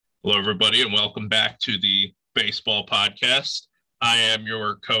Hello, everybody, and welcome back to the Baseball Podcast. I am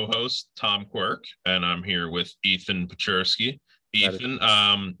your co-host, Tom Quirk, and I'm here with Ethan Pachersky. Ethan,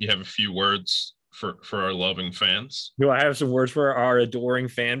 you have a few words for our loving fans? Do I have some words for our adoring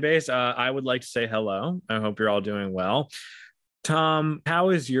fan base? I would like to say hello. I hope you're all doing well. Tom,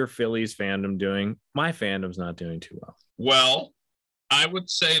 how is your Phillies fandom doing? My fandom's not doing too well. Well, I would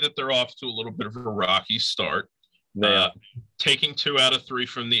say that they're off to a little bit of a rocky start. Taking 2 out of 3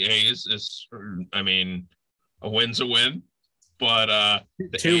 from the A's is, I mean, a win's a win, but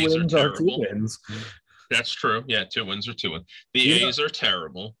the two A's wins are are two terrible. wins. That's true. Yeah, 2 wins are 2 wins. The A's are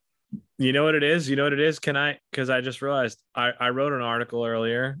terrible. You know what it is? Because I just realized I wrote an article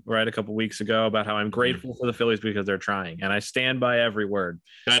earlier, right, a couple weeks ago about how I'm grateful for the Phillies because they're trying, and I stand by every word.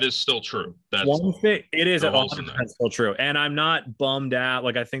 That is still true. That's one thing. It is 100% still true, and I'm not bummed out.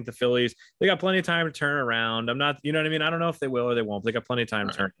 Like, I think the Phillies, they got plenty of time to turn around. I'm not, you know what I mean? I don't know if they will or they won't. They got plenty of time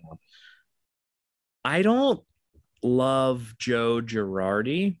to turn around. I don't love Joe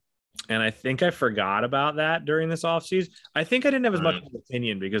Girardi. And I think I forgot about that during this offseason. I think I didn't have as much of an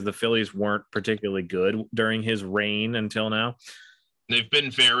opinion because the Phillies weren't particularly good during his reign until now. They've been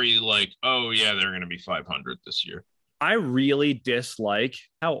very like, oh, yeah, they're going to be 500 this year. I really dislike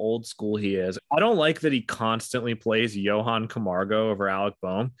how old school he is. I don't like that he constantly plays Johan Camargo over Alec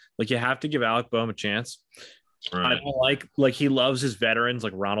Bohm. Like, you have to give Alec Bohm a chance. Right. I don't like he loves his veterans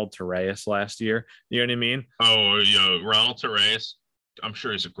like Ronald Torreyes last year. You know what I mean? Oh, yeah, Ronald Torreyes. I'm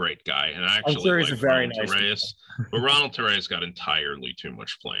sure he's a great guy, and I actually he's a very nice Torreyes, but Ronald Torreyes got entirely too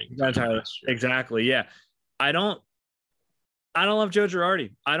much playing. Exactly. Yeah. I don't love Joe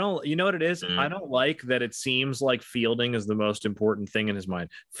Girardi. You know what it is? I don't like that it seems like fielding is the most important thing in his mind.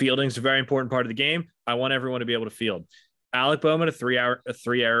 Fielding is a very important part of the game. I want everyone to be able to field. Alec Bohm had a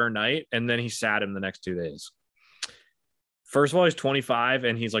three error night, and then he sat him the next 2 days. First of all, he's 25,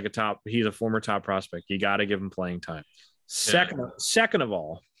 and he's a former top prospect. You got to give him playing time. Second of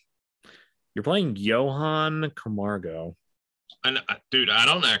all, you're playing Johan Camargo. And dude, I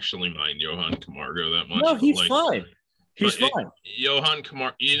don't actually mind Johan Camargo that much. No, he's fine. He's fine. Johan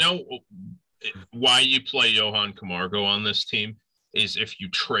Camargo, you know why you play Johan Camargo on this team is if you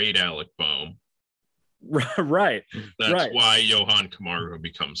trade Alec Bohm. Right. That's why Johan Camargo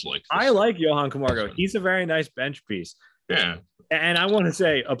becomes like this. I like Johan Camargo. He's a very nice bench piece. Yeah. And I want to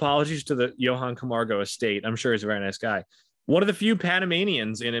say apologies to the Johan Camargo estate. I'm sure he's a very nice guy. One of the few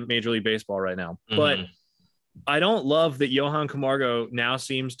Panamanians in Major League Baseball right now. But I don't love that Johan Camargo now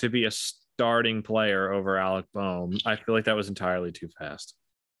seems to be a starting player over Alec Bohm. I feel like that was entirely too fast.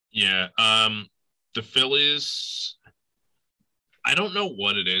 Yeah. The Phillies, I don't know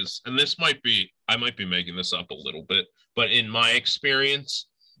what it is. And I might be making this up a little bit. But in my experience,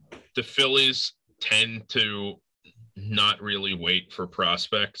 the Phillies tend to not really wait for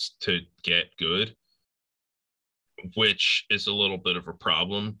prospects to get good, which is a little bit of a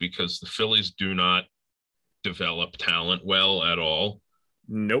problem because the Phillies do not develop talent well at all.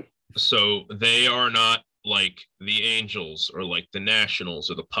 Nope. So they are not like the Angels or like the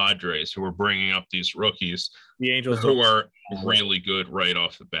Nationals or the Padres who are bringing up these rookies. The Angels who are really good right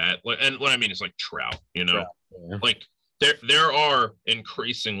off the bat. And what I mean is like Trout, you know, like there are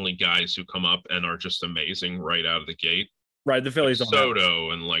increasingly guys who come up and are just amazing right out of the gate. Right, the Phillies. Like Soto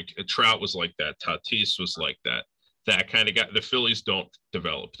and like Trout was like that. Tatis was like that. That kind of guy. The Phillies don't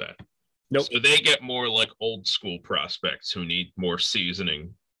develop that. Nope. So they get more like old school prospects who need more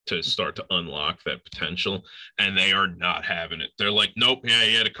seasoning to start to unlock that potential, and they are not having it. They're like, nope, yeah,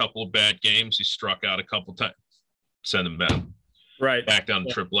 he had a couple of bad games. He struck out a couple times. Send him back. Right. Back down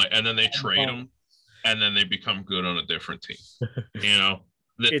to AAA, and then they trade him. And then they become good on a different team. You know,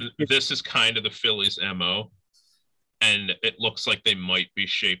 this is kind of the Phillies' MO. And it looks like they might be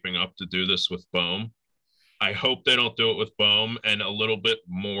shaping up to do this with Bohm. I hope they don't do it with Bohm. And a little bit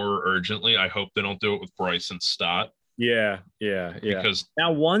more urgently, I hope they don't do it with Bryson Stott. Yeah. Because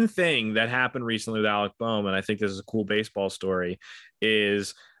now, one thing that happened recently with Alec Bohm, and I think this is a cool baseball story,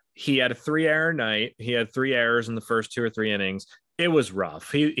 is he had a 3-error night. He had 3 errors in the first 2 or 3 innings. It was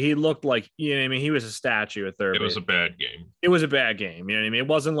rough. He looked like, you know what I mean? He was a statue at third. It was a bad game. It was a bad game. You know what I mean? It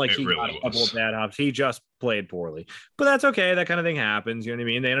wasn't like he got a couple of bad hops. He just played poorly. But that's okay. That kind of thing happens. You know what I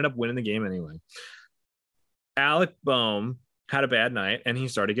mean? They ended up winning the game anyway. Alec Bohm had a bad night, and he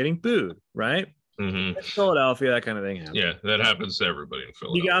started getting booed, right? Mm-hmm. In Philadelphia, that kind of thing happens. Yeah, that happens to everybody in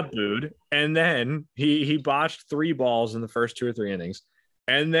Philadelphia. He got booed, and then he botched 3 balls in the first 2 or 3 innings.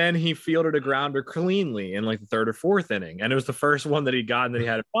 And then he fielded a grounder cleanly in like the 3rd or 4th inning. And it was the first one that he'd gotten that he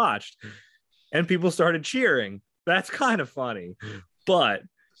had it botched. And people started cheering. That's kind of funny. But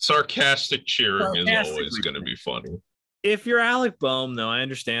sarcastic cheering is always going to be funny. if you're Alec Boehm, though, I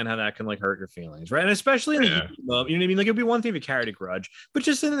understand how that can like hurt your feelings, right? And especially in the heat of the moment, you know what I mean? Like it'd be one thing if he carried a grudge, but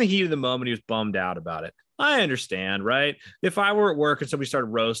just in the heat of the moment, he was bummed out about it. I understand, right? If I were at work and somebody started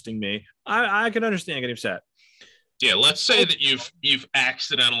roasting me, I could understand getting upset. Yeah, let's say that you've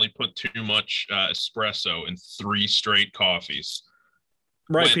accidentally put too much espresso in 3 straight coffees.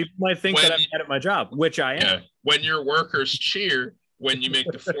 Right. People might think that I'm bad at my job, which I am. Yeah. When your workers cheer when you make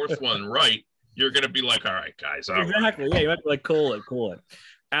the 4th one right, you're going to be like, all right, guys. Exactly. Yeah, you might be like, cool it.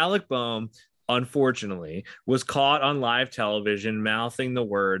 Alec Boehm, unfortunately, was caught on live television mouthing the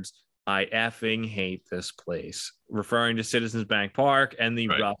words, "I effing hate this place," referring to Citizens Bank Park and the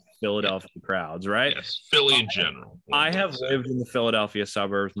rough Philadelphia crowds, right? Yes, Philly in general. I have lived in the Philadelphia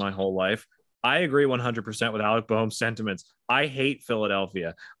suburbs my whole life. I agree 100% with Alec Boehm's sentiments. I hate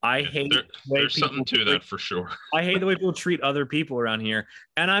Philadelphia. I hate there's something to that for sure. I hate the way people treat other people around here.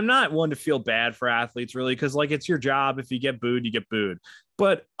 And I'm not one to feel bad for athletes, really, because like it's your job. If you get booed, you get booed.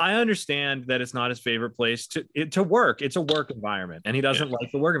 But I understand that it's not his favorite place to work. It's a work environment, and he doesn't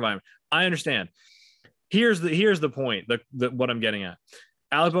like the work environment. I understand. Here's the point. What I'm getting at.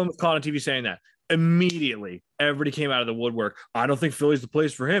 Alec Boehm was caught on TV saying that. Immediately, everybody came out of the woodwork. I don't think Philly's the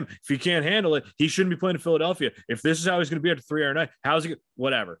place for him. If he can't handle it, he shouldn't be playing in Philadelphia. If this is how he's going to be after 3 hour night, how's he?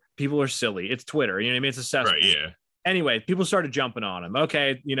 Whatever. People are silly. It's Twitter. You know what I mean? It's a cesspool. Right, yeah. Anyway, people started jumping on him.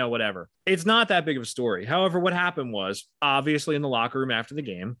 Okay, whatever. It's not that big of a story. However, what happened was, obviously in the locker room after the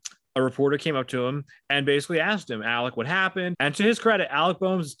game, a reporter came up to him and basically asked him, Alec, what happened? And to his credit, Alec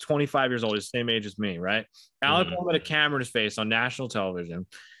Boehm's 25 years old. He's the same age as me, right? Alec Boehm had a camera in his face on national television.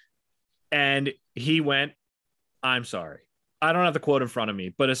 And he went, I'm sorry. I don't have the quote in front of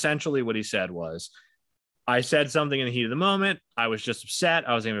me, but essentially what he said was, I said something in the heat of the moment. I was just upset.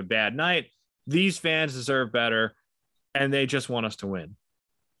 I was having a bad night. These fans deserve better, and they just want us to win.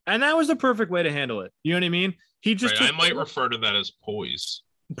 And that was the perfect way to handle it. You know what I mean? He just I might refer to that as poise.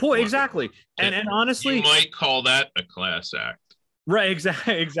 Exactly. And honestly, you might call that a class act. Right,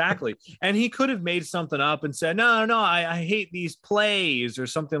 exactly. And he could have made something up and said, no, I hate these plays or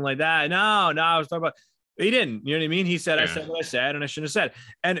something like that. No, I was talking about. He didn't. You know what I mean? He said, I said what I said, and I shouldn't have said.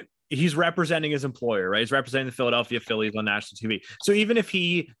 And he's representing his employer, right? He's representing the Philadelphia Phillies on national TV. So even if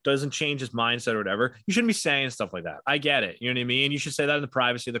he doesn't change his mindset or whatever, you shouldn't be saying stuff like that. I get it. You know what I mean? You should say that in the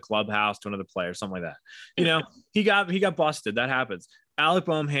privacy of the clubhouse to another player, something like that. He got busted. That happens. Alec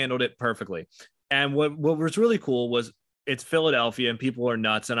Boehm handled it perfectly. And what was really cool was, it's Philadelphia and people are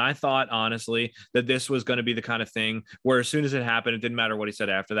nuts. And I thought, honestly, that this was going to be the kind of thing where as soon as it happened, it didn't matter what he said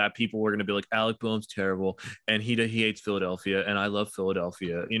after that. People were going to be like, Alec Boehm's terrible. And he hates Philadelphia. And I love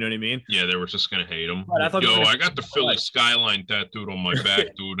Philadelphia. You know what I mean? Yeah, they were just going to hate him. I got the Philly skyline tattooed on my back,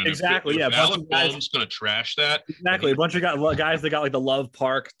 dude. And exactly. if Alec Boehm's going to trash that. Exactly. A bunch of guys that got like the Love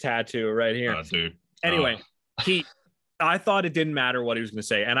Park tattoo right here. Dude. Anyway, I thought it didn't matter what he was going to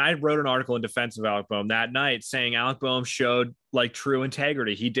say. And I wrote an article in defense of Alec Boehm that night saying Alec Boehm showed like true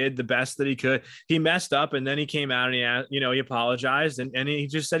integrity. He did the best that he could. He messed up and then he came out and he apologized and he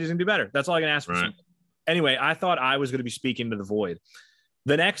just said he's going to do better. That's all I can ask for. Right. Anyway, I thought I was going to be speaking to the void.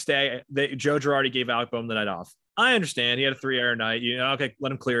 The next day, Joe Girardi gave Alec Boehm the night off. I understand. He had a 3-hour night. Okay,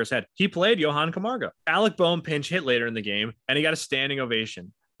 let him clear his head. He played Johan Camargo. Alec Boehm pinch hit later in the game and he got a standing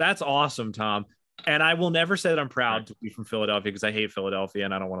ovation. That's awesome, Tom. And I will never say that I'm proud to be from Philadelphia because I hate Philadelphia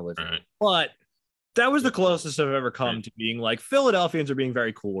and I don't want to live here. But that was the closest I've ever come to being like, Philadelphians are being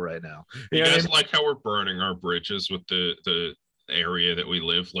very cool right now. You guys like how we're burning our bridges with the area that we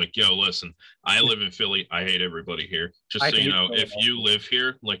live? Like, yo, listen, I live in Philly. I hate everybody here. Just so you know, if you live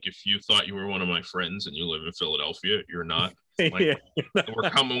here, like if you thought you were one of my friends and you live in Philadelphia, you're not. Like, we're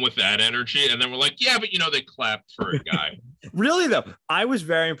coming with that energy. And then we're like, yeah, but they clapped for a guy. Really, though, I was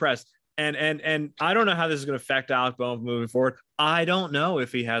very impressed. And I don't know how this is going to affect Alec Boehm moving forward. I don't know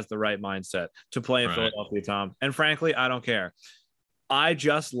if he has the right mindset to play in Philadelphia, Tom. And frankly, I don't care. I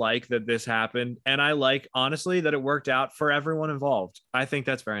just like that this happened. And I like, honestly, that it worked out for everyone involved. I think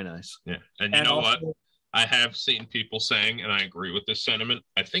that's very nice. Yeah. And you know what? I have seen people saying, and I agree with this sentiment.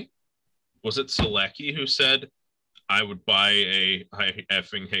 I think, was it Selecki who said, I would buy I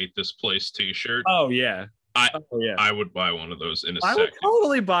effing hate this place t-shirt? Oh, yeah. I would buy one of those in a second. I would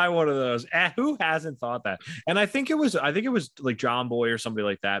totally buy one of those. Who hasn't thought that? And I think it was like John Boy or somebody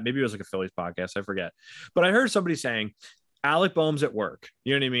like that. Maybe it was like a Phillies podcast. I forget. But I heard somebody saying Alec Boehm's at work.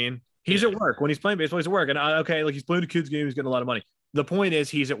 You know what I mean? He's at work when he's playing baseball. He's at work, and like he's playing a kid's game. He's getting a lot of money. The point is,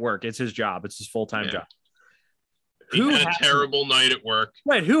 he's at work. It's his job. It's his full-time job. He had a terrible night at work.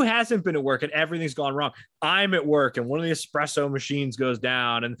 Right. Who hasn't been at work and everything's gone wrong? I'm at work and one of the espresso machines goes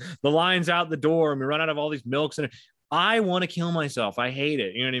down and the line's out the door and we run out of all these milks. And I want to kill myself. I hate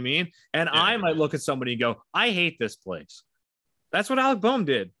it. You know what I mean? And I might look at somebody and go, I hate this place. That's what Alec Boehm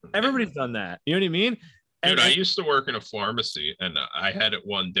did. Everybody's done that. You know what I mean? Dude, I used to work in a pharmacy, and I had it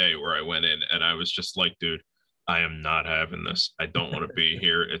one day where I went in and I was just like, dude, I am not having this. I don't want to be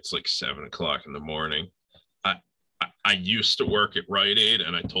here. It's like 7:00 in the morning. I used to work at Rite Aid,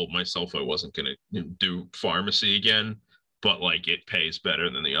 and I told myself I wasn't going to do pharmacy again, but like it pays better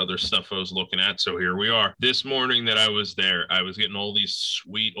than the other stuff I was looking at. So here we are. This morning that I was there, I was getting all these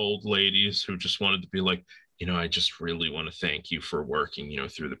sweet old ladies who just wanted to be like, I just really want to thank you for working,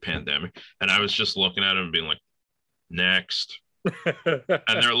 through the pandemic. And I was just looking at them and being like, next.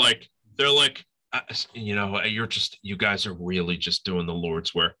 And they're like, you guys are really just doing the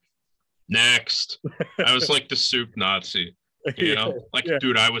Lord's work. Next. I was like the soup Nazi, dude,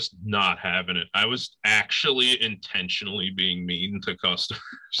 I was not having it. I was actually intentionally being mean to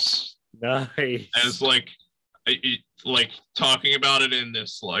customers. Nice. As like talking about it in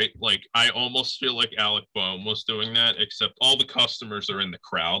this light, like I almost feel like Alec Boehm was doing that, except all the customers are in the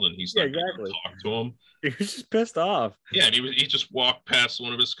crowd and he's not going to talk to them. He was just pissed off. Yeah, and he just walked past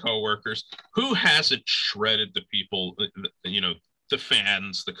one of his coworkers who hasn't shredded the people, the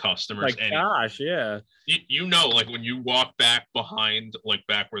fans, the customers. Like, gosh, yeah. Like when you walk back behind, like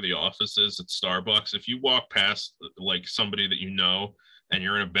back where the office is at Starbucks, if you walk past like somebody that and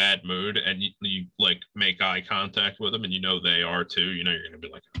you're in a bad mood and you like make eye contact with them and they are too, you're going to be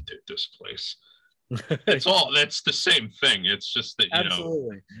like, oh, dude, this place. That's the same thing. It's just that,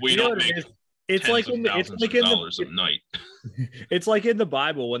 Absolutely. We don't make it's like dollars a night. It's like in the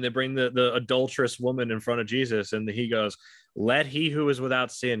Bible when they bring the adulterous woman in front of Jesus and he goes, let he who is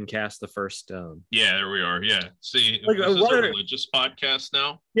without sin cast the first stone. Yeah, there we are. Yeah. See, like, this is a religious podcast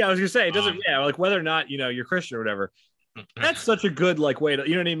now. Yeah, I was gonna say it doesn't. like whether or not you're Christian or whatever. That's such a good way to,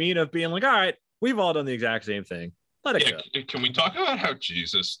 you know what I mean, of being like, all right, we've all done the exact same thing. Let it go. Can we talk about how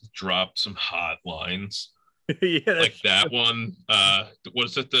Jesus dropped some hot lines? Yeah, like that one.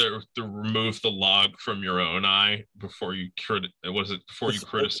 Was it the remove the log from your own eye before you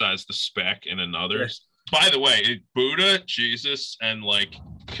criticize the speck in another's? Yeah. By the way, Buddha, Jesus, and like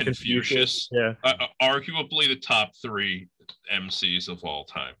Confucius, arguably the top 3 MCs of all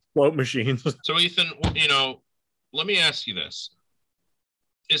time. Float machines. So Ethan, let me ask you this.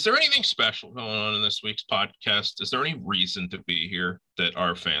 Is there anything special going on in this week's podcast? Is there any reason to be here that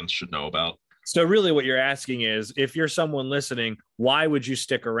our fans should know about? So really what you're asking is, if you're someone listening, why would you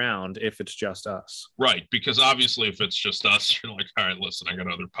stick around if it's just us? Right. Because obviously if it's just us, you're like, all right, listen, I got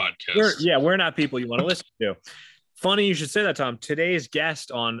other podcasts. We're not people you want to listen to. Funny you should say that, Tom. Today's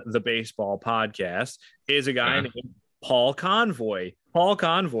guest on the Baseball Podcast is a guy named Paul Convoy. Paul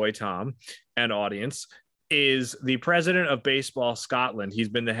Convoy, Tom, and audience, is the president of Baseball Scotland. He's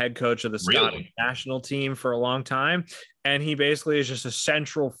been the head coach of the Scottish national team for a long time. And he basically is just a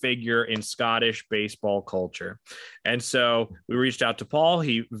central figure in Scottish baseball culture. And so we reached out to Paul.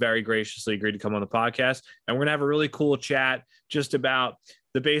 He very graciously agreed to come on the podcast. And we're going to have a really cool chat just about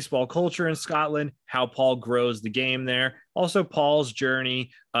the baseball culture in Scotland, how Paul grows the game there. Also, Paul's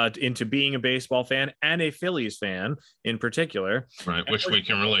journey into being a baseball fan and a Phillies fan in particular. Right, which we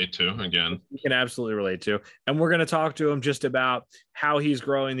can relate to, again. We can absolutely relate to. And we're going to talk to him just about how he's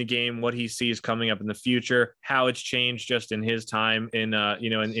growing the game, what he sees coming up in the future, how it's changed just in his time in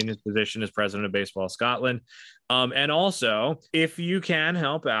his position as president of Baseball Scotland. And also, if you can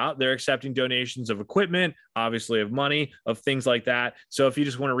help out, they're accepting donations of equipment, obviously of money, of things like that. So if you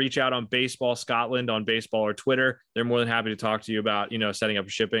just want to reach out on Baseball Scotland on Baseball or Twitter, they're more than happy to talk to you about, setting up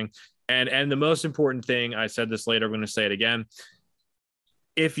shipping. And the most important thing, I said this later, I'm going to say it again.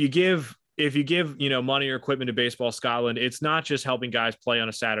 If you give money or equipment to Baseball Scotland, it's not just helping guys play on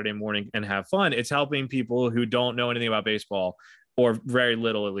a Saturday morning and have fun. It's helping people who don't know anything about baseball, or very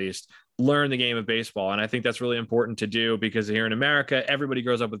little at least, learn the game of baseball. And I think that's really important to do, because here in America, everybody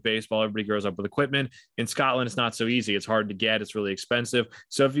grows up with baseball. Everybody grows up with equipment. In Scotland, it's not so easy. It's hard to get. It's really expensive.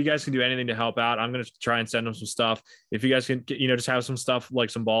 So if you guys can do anything to help out, I'm going to try and send them some stuff. If you guys can, just have some stuff, like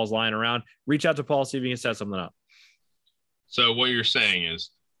some balls lying around, reach out to Paul, see if you can set something up. So what you're saying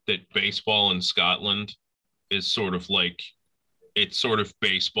is that baseball in Scotland is sort of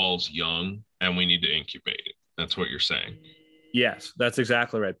baseball's young and we need to incubate it. That's what you're saying. Yes, that's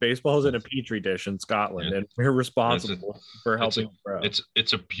exactly right. Baseball is in a petri dish in Scotland, and we're responsible for helping it grow.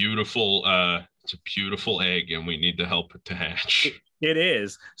 It's a beautiful egg, and we need to help it to hatch. It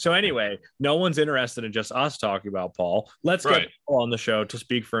is. So anyway, no one's interested in just us talking about Paul. Let's get Paul on the show to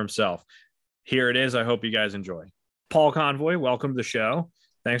speak for himself. Here it is. I hope you guys enjoy. Paul Convoy, welcome to the show.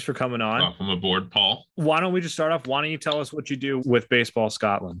 Thanks for coming on. Welcome aboard, Paul. Why don't we just start off? Why don't you tell us what you do with Baseball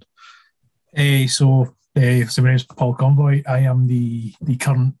Scotland? So So my name is Paul Convoy. I am the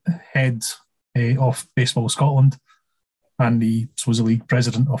current head of Baseball Scotland and the supposedly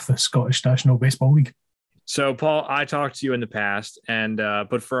president of the Scottish National Baseball League. So, Paul, I talked to you in the past, and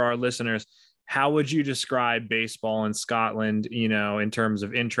but for our listeners, how would you describe baseball in Scotland, in terms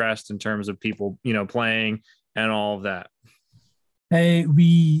of interest, in terms of people, playing and all of that?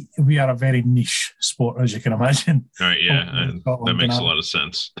 We are a very niche sport, as you can imagine. All right, yeah, that makes a lot of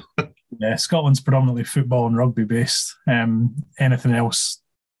sense. Yeah, Scotland's predominantly football and rugby based. Anything else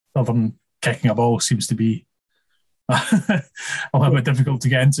other than kicking a ball seems to be a little bit difficult to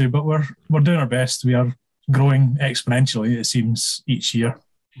get into, but we're doing our best. We are growing exponentially, it seems, each year.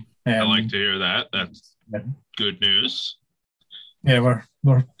 I like to hear that. That's good news. Yeah,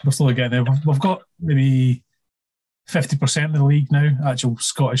 we're slowly getting there. We've got maybe 50% of the league now, actual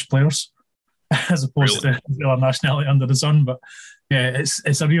Scottish players, as opposed to the other nationality under the sun. But yeah,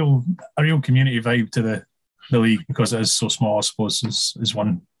 it's a real community vibe to the league because it is so small, I suppose, is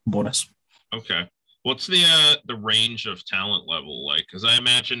one bonus. Okay. What's the range of talent level like? Because I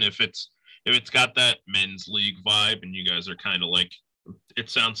imagine if it's got that men's league vibe and you guys are kind of like, it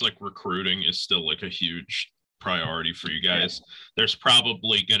sounds like recruiting is still like a huge priority for you guys. Yeah. There's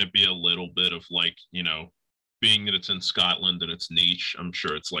probably going to be a little bit of like, being that it's in Scotland and it's niche, I'm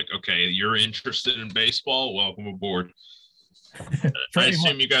sure it's like, okay, you're interested in baseball, welcome aboard. I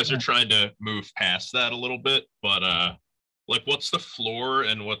assume you guys are trying to move past that a little bit, but like what's the floor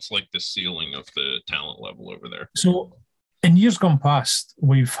and what's like the ceiling of the talent level over there? So in years gone past,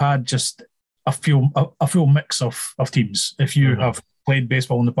 we've had just a full mix of teams. If you have played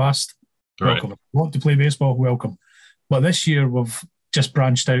baseball in the past, welcome. If you want to play baseball, welcome. But this year we've just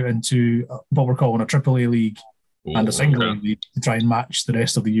branched out into what we're calling a AAA league and a single A league to try and match the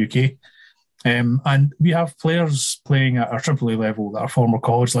rest of the UK. And we have players playing at our AAA level that are former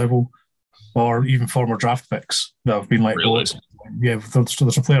college level or even former draft picks that have been let go. Yeah,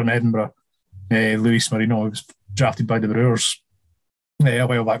 there's a player in Edinburgh, Luis Marino, who was drafted by the Brewers a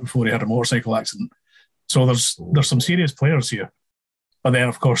while back before he had a motorcycle accident. So there's some serious players here. But then,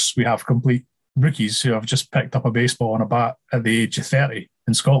 of course, we have complete rookies who have just picked up a baseball and a bat at the age of 30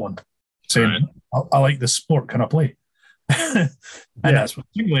 in Scotland, saying, I like this sport, can I play? And that's what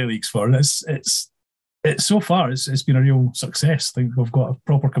single A league's for. And it's so far, it's been a real success. I think we've got a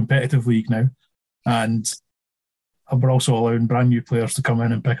proper competitive league now. And we're also allowing brand new players to come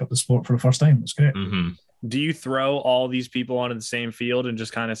in and pick up the sport for the first time. It's great. Mm-hmm. Do you throw all these people onto the same field and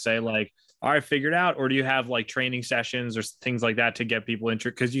just kind of say like, all right, figure it out? Or do you have like training sessions or things like that to get people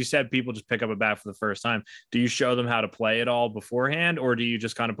interested? Because you said people just pick up a bat for the first time. Do you show them how to play it all beforehand? Or do you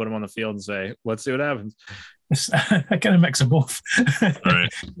just kind of put them on the field and say, let's see what happens? I kind of mix of both. Right.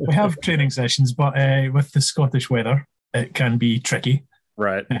 We have training sessions, but with the Scottish weather, it can be tricky.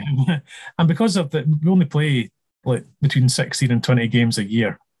 Right. And because of that, we only play like between 16 and 20 games a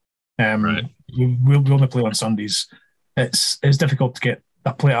year. We only play on Sundays. It's difficult to get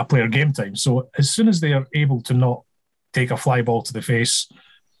a player game time. So as soon as they are able to not take a fly ball to the face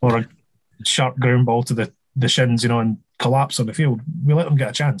or a sharp ground ball to the shins, and collapse on the field, we let them get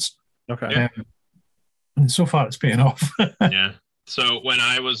a chance. Okay. And so far, it's paying off. Yeah. So when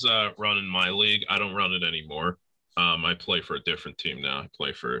I was running my league, I don't run it anymore. I play for a different team now. I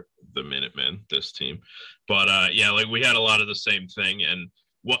play for the Minutemen, this team. But like we had a lot of the same thing. And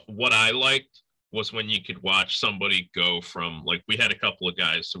what I liked was when you could watch somebody go from, like, we had a couple of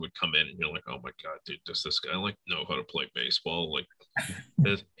guys who would come in and you're like, oh my God, dude, does this guy like know how to play baseball? Like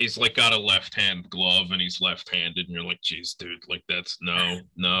he's like got a left-hand glove and he's left-handed and you're like, geez, dude, like that's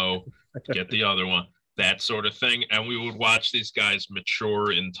no, get the other one. That sort of thing. And we would watch these guys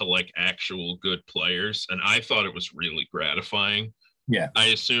mature into like actual good players. And I thought it was really gratifying. Yeah. I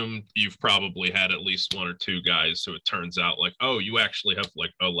assume you've probably had at least one or two guys who it turns out like, oh, you actually have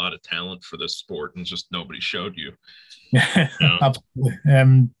like a lot of talent for this sport and just nobody showed you. Yeah, absolutely.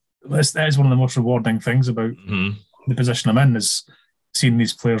 That is one of the most rewarding things about the position I'm in is seeing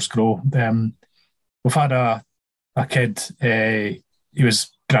these players grow. We've had a kid, he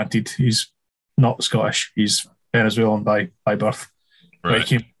was granted, he's not Scottish, he's Venezuelan by birth. Right. But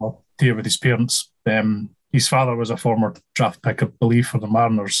he came up here with his parents. His father was a former draft pick, I believe, for the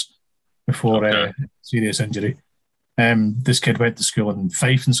Mariners before serious injury. This kid went to school in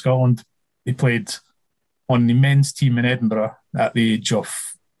Fife in Scotland. He played on the men's team in Edinburgh at the age of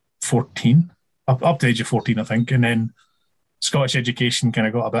 14, up to the age of 14, I think. And then Scottish education kind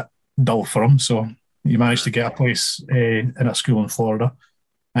of got a bit dull for him. So he managed to get a place in a school in Florida.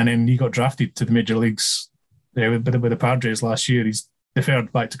 And then he got drafted to the major leagues with the Padres last year. He's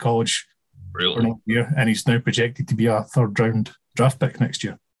deferred back to college for another year, and he's now projected to be a third-round draft pick next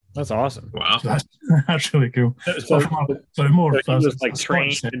year. That's awesome. Wow. So that's really cool. So he was like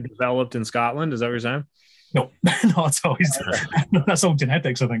trained and developed in Scotland. Is that what you're saying? No, no, it's always that's all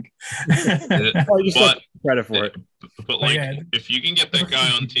genetics, I think. Well, you still credit for it. But like, if you can get that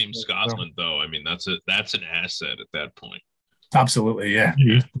guy on Team Scotland, though, I mean, that's an asset at that point. Absolutely, yeah.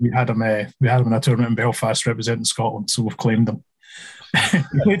 We had him in a tournament in Belfast representing Scotland, so we've claimed him.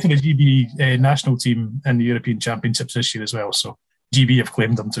 He played for the GB national team in the European Championships this year as well, so GB have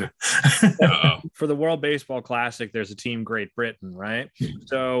claimed him too. For the World Baseball Classic, there's a team Great Britain, right?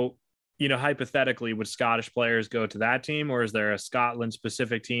 So, hypothetically, would Scottish players go to that team, or is there a Scotland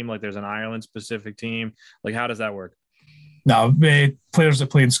specific team? Like there's an Ireland specific team? Like how does that work? No, players that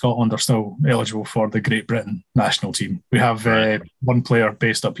play in Scotland are still eligible for the Great Britain national team. We have one player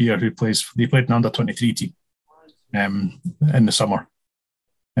based up here who played in the under-23 team in the summer.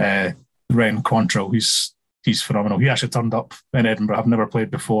 Ryan Quantrill, he's phenomenal. He actually turned up in Edinburgh. I've never played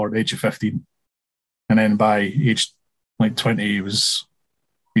before at the age of 15. And then by age 20, he was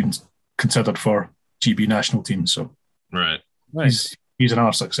being considered for GB national team. So he's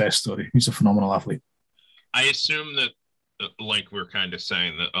another success story. He's a phenomenal athlete. I assume that, like we're kind of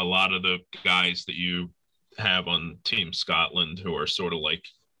saying, that a lot of the guys that you have on Team Scotland who are sort of like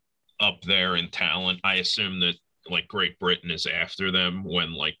up there in talent, I assume that like Great Britain is after them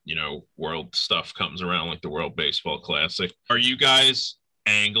when world stuff comes around, like the World Baseball Classic. Are you guys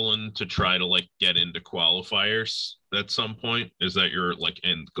angling to try to like get into qualifiers at some point? Is that your like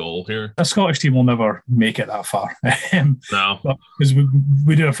end goal here? A Scottish team will never make it that far. No, because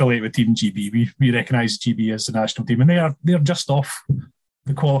we do affiliate with Team GB. We recognise GB as the national team, and they're just off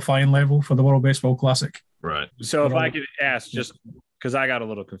the qualifying level for the World Baseball Classic. Right. So if I could ask, just because I got a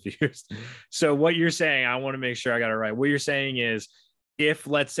little confused. So what you're saying, I want to make sure I got it right. What you're saying is, if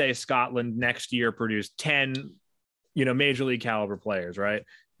let's say Scotland next year produced 10 major league caliber players, right?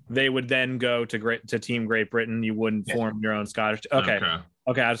 They would then go to Team Great Britain. You wouldn't form your own Scottish. Okay.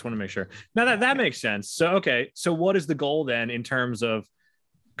 I just want to make sure. Now that makes sense. So, okay. So what is the goal then in terms of,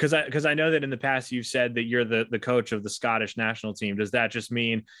 because I know that in the past you've said that you're the coach of the Scottish national team. Does that just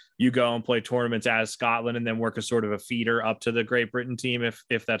mean you go and play tournaments as Scotland and then work as sort of a feeder up to the Great Britain team if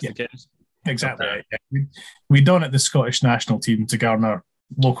that's the case? Exactly. Okay. We done it the Scottish national team to garner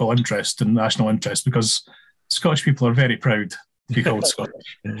local interest and national interest, because Scottish people are very proud to be called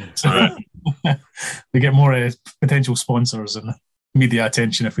Scottish. So they get more potential sponsors and media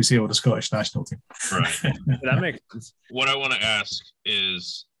attention if we say, the Scottish national team. Right. That makes sense. What I want to ask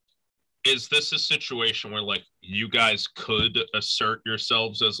is this a situation where like you guys could assert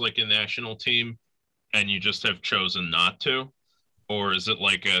yourselves as like a national team and you just have chosen not to? Or is it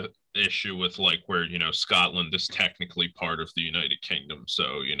like a issue with like where, Scotland is technically part of the United Kingdom,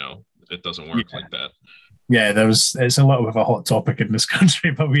 so, it doesn't work like that? Yeah, it's a little bit of a hot topic in this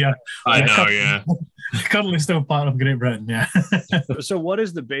country, but we are. I know, currently still part of Great Britain, yeah. So what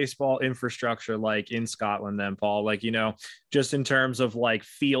is the baseball infrastructure like in Scotland then, Paul? Like, just in terms of like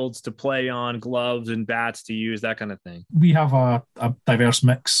fields to play on, gloves and bats to use, that kind of thing? We have a diverse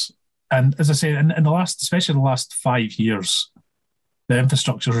mix. And as I say, in especially the last 5 years, the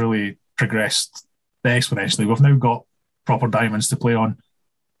infrastructure really progressed exponentially. We've now got proper diamonds to play on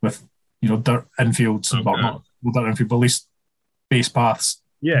with, dirt infields, but not dirt infield, but at least base paths.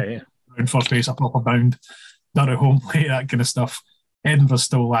 Yeah. In first base, a proper bound, dirt at home plate, that kind of stuff. Edinburgh's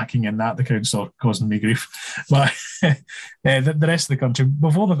still lacking in that. The council are causing me grief. But the rest of the country,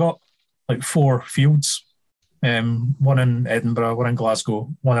 we've only got like 4 fields. One in Edinburgh, one in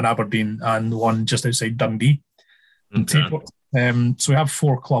Glasgow, one in Aberdeen, and one just outside Dundee. Okay. So we have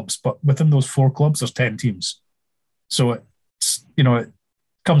 4 clubs, but within those 4 clubs, there's 10 teams. So it's, it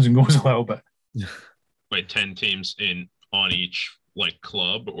comes and goes a little bit. Wait, 10 teams on each like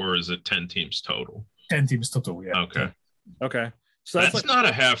club, or is it 10 teams total? 10 teams total, yeah. Okay. So that's like, not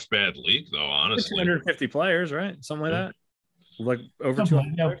a half bad league, though, honestly. 250 players, right? Something like that. Like over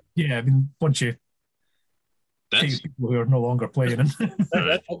 200. Yeah, I mean, once you take people who are no longer playing,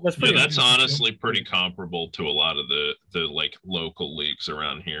 that's honestly pretty comparable to a lot of the like local leagues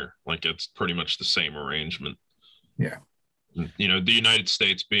around here. Like it's pretty much the same arrangement. Yeah. The United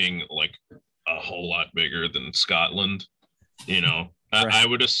States being like a whole lot bigger than Scotland, right. I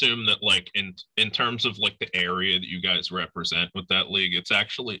would assume that like in terms of like the area that you guys represent with that league, it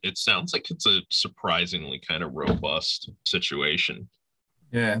sounds like it's a surprisingly kind of robust situation.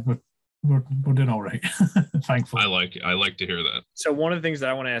 Yeah, we're doing all right. Thankfully. I like to hear that. So one of the things that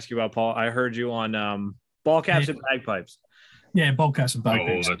I want to ask you about, Paul, I heard you on ball caps and bagpipes. Yeah, Bobcats and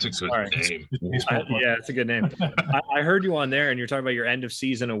Bagpipes. Oh, that's a good name. Yeah, it's a good name. I heard you on there, and you're talking about your end of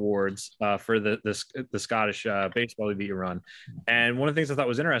season awards for the Scottish baseball league that you run. And one of the things I thought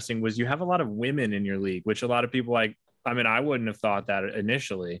was interesting was you have a lot of women in your league, which a lot of people like. I mean, I wouldn't have thought that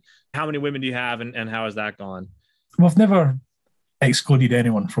initially. How many women do you have, and how has that gone? We've never excluded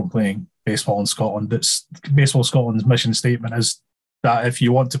anyone from playing baseball in Scotland. It's Baseball Scotland's mission statement is that if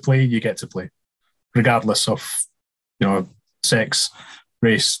you want to play, you get to play, regardless of sex,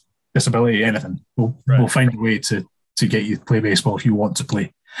 race, disability, anything. We'll find a way to get you to play baseball if you want to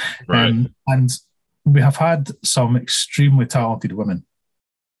play. Right. And we have had some extremely talented women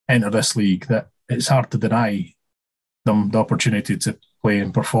enter this league that it's hard to deny them the opportunity to play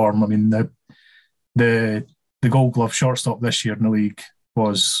and perform. I mean, the Gold Glove shortstop this year in the league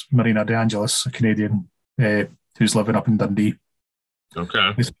was Marina De Angelis, a Canadian who's living up in Dundee.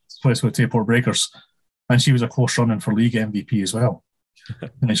 Okay. Plays with Tayport Breakers. And she was a close running for league MVP as well.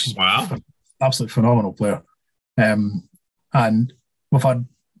 And she's an absolutely phenomenal player. And we've had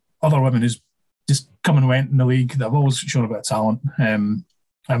other women who's just come and went in the league that have always shown a bit of talent. And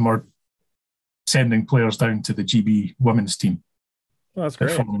we're sending players down to the GB women's team. Oh, that's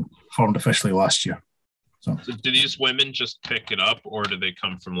great. Formed officially last year. So do these women just pick it up, or do they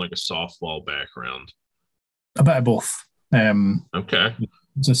come from like a softball background? A bit of both. Okay.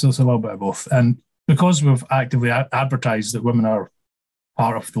 It's a little bit of both. And because we've actively advertised that women are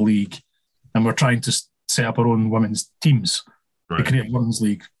part of the league, and we're trying to set up our own women's teams to create a women's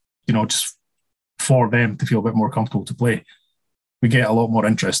league, just for them to feel a bit more comfortable to play, we get a lot more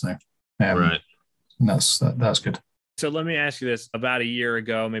interest now. Right. And that's good. So let me ask you this: about a year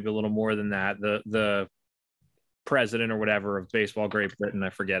ago, maybe a little more than that, the president or whatever of Baseball Great Britain, I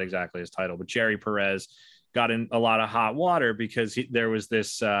forget exactly his title, but Jerry Perez got in a lot of hot water because there was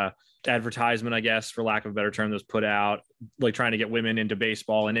this advertisement, I guess, for lack of a better term, that was put out, like trying to get women into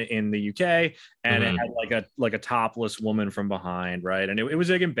baseball in the UK, and it had like a topless woman from behind, right? And it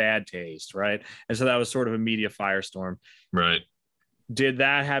was like in bad taste, right? And so that was sort of a media firestorm, right? Did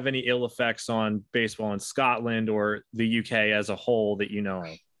that have any ill effects on baseball in Scotland or the UK as a whole that you know of?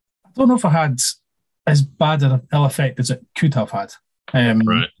 I don't know if it had as bad an ill effect as it could have had.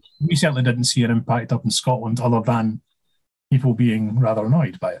 Right. We certainly didn't see an impact up in Scotland other than people being rather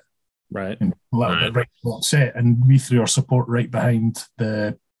annoyed by it. Right. And a little bit upset. And we threw our support right behind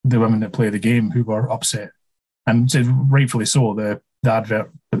the women that play the game who were upset. And rightfully so, the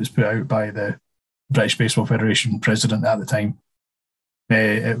advert that was put out by the British Baseball Federation president at the time,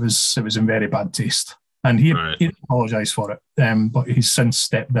 it was in very bad taste. And he apologised for it, but he's since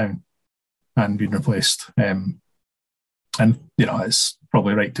stepped down and been replaced. And, it's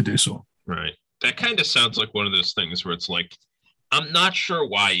probably right to do so. Right. That kind of sounds like one of those things where it's like, I'm not sure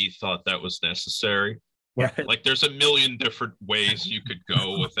why he thought that was necessary. Right. Like, there's a million different ways you could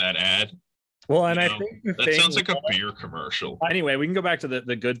go with that ad. Well, and I think that sounds like a beer commercial. Anyway, we can go back to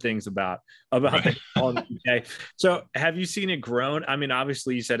the good things about baseball. Okay. So have you seen it grown? I mean,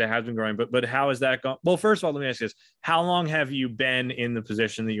 obviously you said it has been growing, but how has that gone? Well, first of all, let me ask you this. How long have you been in the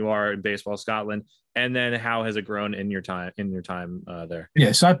position that you are in Baseball Scotland? And then how has it grown in your time there?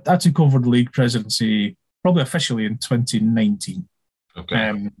 Yeah, so I took over the league presidency probably officially in 2019.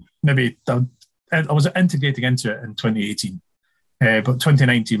 Okay. Maybe I was integrating into it in 2018. But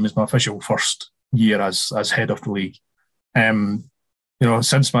 2019 was my official first year as head of the league.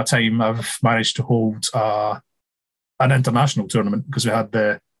 Since my time, I've managed to hold an international tournament because we had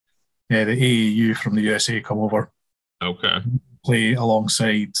the AAU from the USA come over. Okay. Play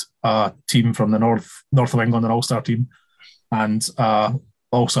alongside a team from the north of England, an all-star team, and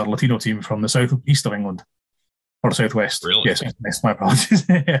all-star Latino team from the southeast of England. Or southwest. Really? Yes, my apologies.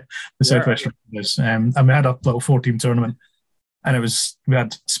 The southwest. And we had a little 4-team tournament. And we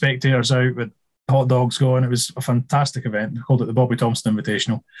had spectators out with hot dogs going. It was a fantastic event. We called it the Bobby Thompson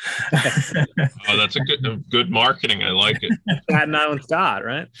Invitational. Oh, that's a good marketing. I like it. Staten Island Scott,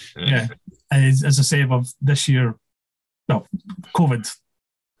 right? Yeah. As I say, of this year, COVID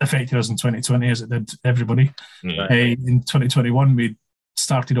affected us in 2020 as it did everybody. Yeah. In 2021, we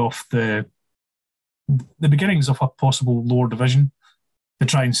started off the beginnings of a possible lower division to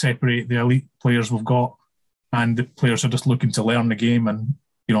try and separate the elite players we've got and the players are just looking to learn the game and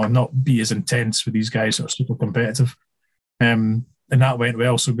not be as intense with these guys that are super competitive. And that went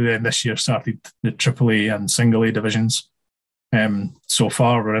well. So we then this year started the AAA and Single A divisions. So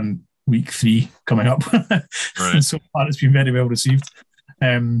far we're in week 3 coming up. Right. And so far it's been very well received.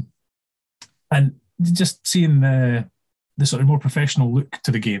 And just seeing the sort of more professional look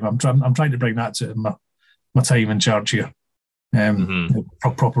to the game, I'm trying to bring that to my time in charge here.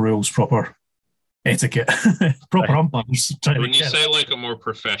 Proper rules, proper etiquette. Proper umpires. When you say like a more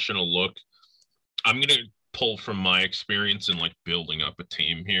professional look, I'm going to pull from my experience in like building up a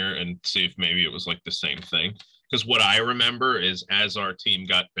team here and see if maybe it was like the same thing. Because what I remember is as our team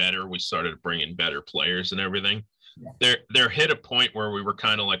got better, we started bringing better players and everything. Yeah. There hit a point where we were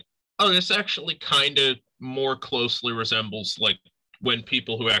kind of like, oh, this actually kind of more closely resembles like when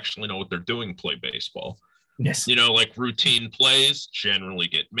people who actually know what they're doing play baseball. Yes. You know, like routine plays generally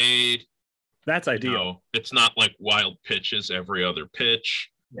get made. That's ideal. You know, it's not like wild pitches every other pitch.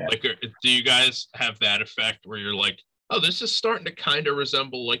 Yeah. Like, do you guys have that effect where you're like, oh, this is starting to kind of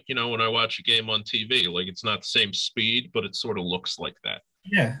resemble like, you know, when I watch a game on TV, like it's not the same speed, but it sort of looks like that.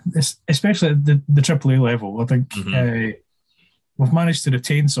 Yeah, especially at the AAA level. I think we've managed to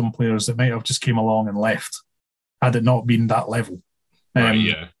retain some players that might have just came along and left had it not been that level.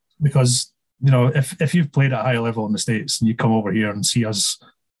 Yeah. Because, you know, if you've played at a high level in the States and you come over here and see us,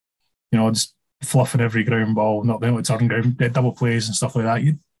 you know, just fluffing every ground ball, not being able to turn ground, double plays and stuff like that,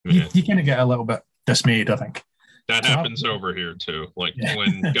 you kind of get a little bit dismayed, I think. That happens over here too. Like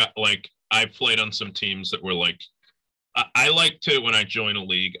when I've played on some teams that were like, I like to, when I join a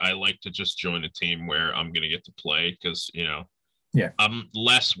league, I like to just join a team where I'm going to get to play because, you know, I'm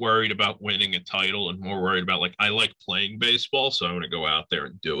less worried about winning a title and more worried about like, I like playing baseball. So I want to go out there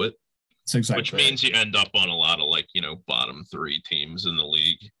and do it. That's exactly which means you end up on a lot of like, you know, bottom 3 teams in the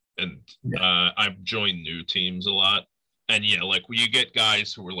league. And I've joined new teams a lot. And yeah, like you get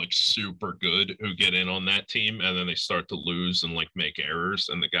guys who are like super good who get in on that team and then they start to lose and like make errors.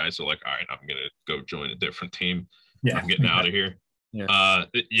 And the guys are like, all right, I'm going to go join a different team. Yeah, I'm getting out of here. Yeah.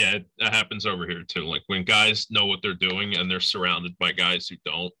 That happens over here too. Like when guys know what they're doing and they're surrounded by guys who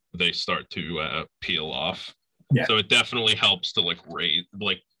don't, they start to peel off. Yeah. So it definitely helps to like raise,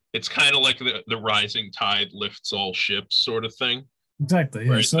 like it's kind of like the rising tide lifts all ships sort of thing. Exactly.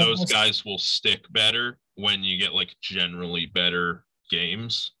 Yeah. Right? So those guys will stick better when you get like generally better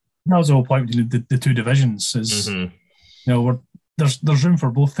games. That was the whole point with the 2 divisions is, you know, there's room for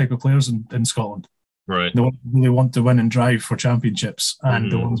both type of players in Scotland. Right. The ones who really want to win and drive for championships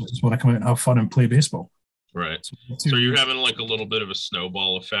and the ones that just want to come out and have fun and play baseball. Right. So you're having like a little bit of a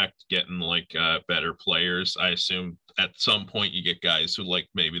snowball effect, getting like better players. I assume at some point you get guys who like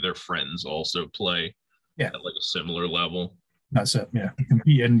maybe their friends also play at like a similar level. That's it. Yeah. We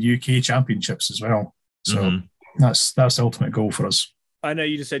compete in UK championships as well. So that's the ultimate goal for us. I know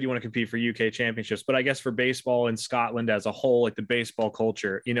you just said you want to compete for UK championships, but I guess for baseball in Scotland as a whole, like the baseball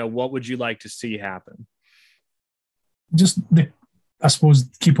culture, you know, what would you like to see happen? Just, I suppose,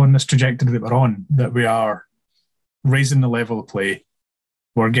 keep on this trajectory that we're on, that we are raising the level of play.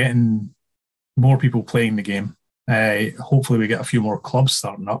 We're getting more people playing the game. Hopefully we get a few more clubs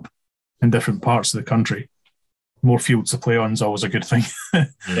starting up in different parts of the country. More fields to play on is always a good thing.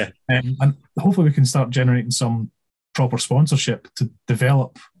 And hopefully we can start generating some proper sponsorship to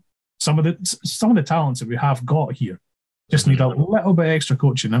develop some of the talents that we have got here. Just need a little bit extra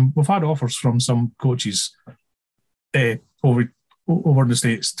coaching, and we've had offers from some coaches over in the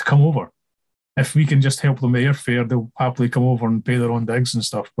States to come over. If we can just help them with airfare, they'll happily come over and pay their own digs and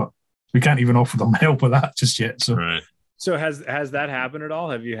stuff. But we can't even offer them help with that just yet. So, So has that happened at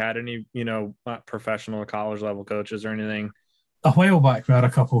all? Have you had any, you know, professional or college level coaches or anything? A while back, we had a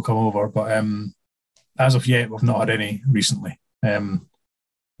couple come over, but as of yet, we've not had any recently.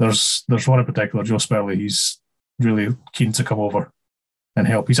 There's one in particular, Joe Spurley. He's really keen to come over and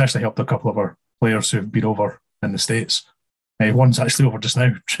help. He's actually helped a couple of our players who've been over in the States. One's actually over just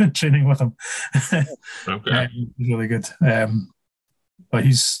now, training with him. Okay, he's really good. But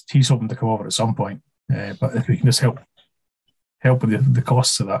he's hoping to come over at some point. But if we can just help with the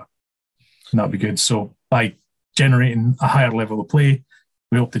costs of that, that'd be good. So by generating a higher level of play,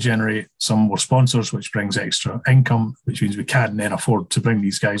 we hope to generate some more sponsors, which brings extra income, which means we can then afford to bring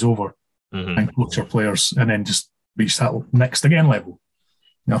these guys over and coach our players, and then just reach that next again level.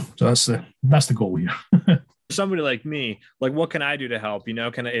 You know, so that's the goal here. Somebody like me, like what can I do to help? You know,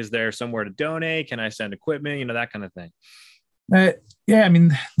 is there somewhere to donate? Can I send equipment? You know, that kind of thing. Yeah, I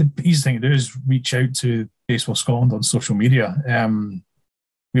mean, the easy thing to do is reach out to Baseball Scotland on social media.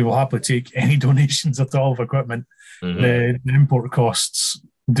 We will happily take any donations at all of equipment. The import costs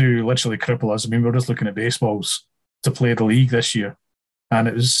do literally cripple us. I mean, we're just looking at baseballs to play the league this year, and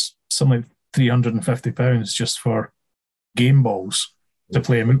it was something like £350 just for game balls to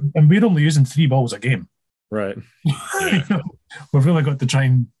play. And we're only using 3 balls a game. Right. You know, we've really got to try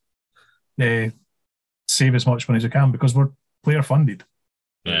and save as much money as we can because we're player funded.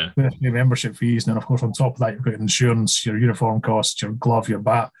 Yeah. We have to pay membership fees, and then of course on top of that you've got insurance, your uniform costs, your glove, your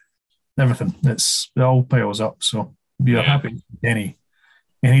bat, everything. It all piles up. So we are happy with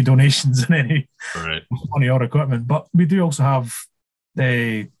any donations and any Right. money or equipment. But we do also have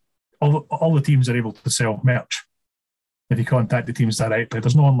all the teams are able to sell merch if you contact the teams directly.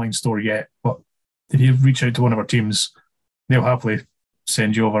 There's no online store yet, but if you reach out to one of our teams, they'll happily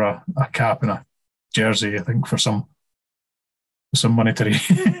send you over a cap and a jersey, I think, for some monetary.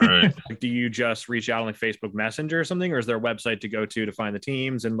 Right. Do you just reach out on like Facebook Messenger or something, or is there a website to go to find the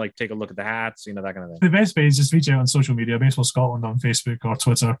teams and like take a look at the hats, that kind of thing? The best way is just reach out on social media, Baseball Scotland on Facebook or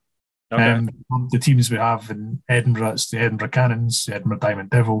Twitter. Okay. The teams we have in Edinburgh, it's the Edinburgh Cannons, the Edinburgh Diamond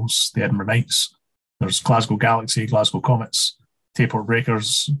Devils, the Edinburgh Knights. There's Glasgow Galaxy, Glasgow Comets, Tayport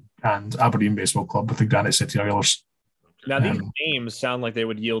Breakers, and Aberdeen Baseball Club with the Granite City Oilers. Now these names sound like they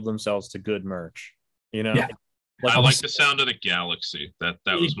would yield themselves to good merch. Yeah. I like the sound of the Galaxy. That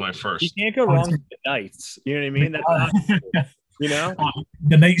was my first. You can't go wrong with the Knights. You know what I mean? That's not,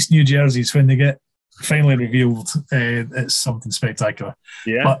 the Knights' new jerseys, when they get finally revealed, it's something spectacular.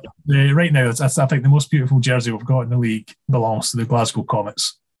 Yeah. But right now, I think the most beautiful jersey we've got in the league belongs to the Glasgow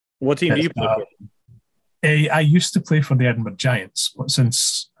Comets. What team do you play for? I used to play for the Edinburgh Giants, but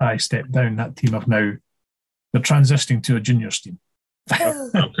since I stepped down, that team they're transitioning to a juniors team. Okay.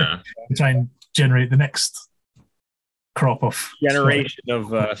 To try and generate the next crop of generation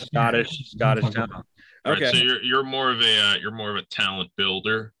of Scottish talent. Okay, right, so you're more of a talent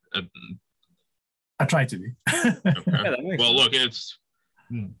builder. I try to be. Okay. Yeah, well, look, it's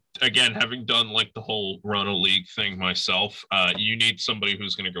again, having done like the whole run a league thing myself, you need somebody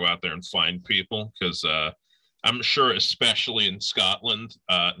who's going to go out there and find people, because I'm sure, especially in Scotland,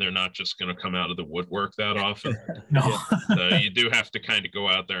 they're not just going to come out of the woodwork that often. No. So you do have to kind of go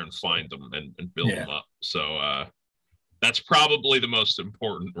out there and find them and build them up. So that's probably the most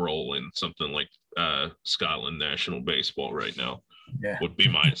important role in something like Scotland national baseball right now. Yeah. Would be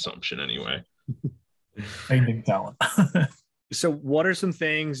my assumption anyway. Finding talent. So what are some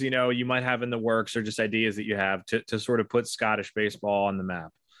things, you might have in the works, or just ideas that you have to sort of put Scottish baseball on the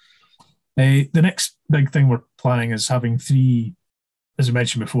map? The next big thing we're planning is having 3, as I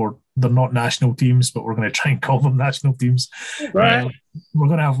mentioned before, they're not national teams, but we're going to try and call them national teams. Right. We're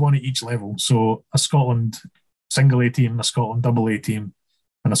going to have one at each level. So a Scotland single A team, a Scotland double A team,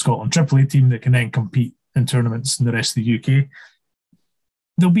 and a Scotland triple A team that can then compete in tournaments in the rest of the UK.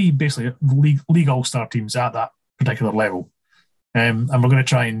 There'll be basically league all-star teams at that particular level. And we're going to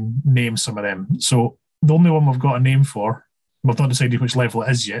try and name some of them. So the only one we've got a name for, we've not decided which level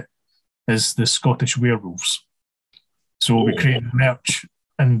it is yet, is the Scottish Werewolves. So we'll be creating merch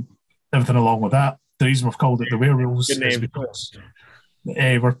and everything along with that. The reason we've called it the Werewolves is because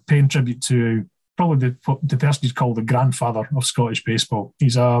we're paying tribute to probably the person who's called the grandfather of Scottish baseball.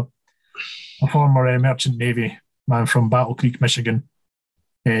 He's a former merchant navy man from Battle Creek, Michigan.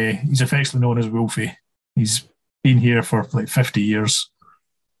 He's affectionately known as Wolfie. He's been here for like 50 years.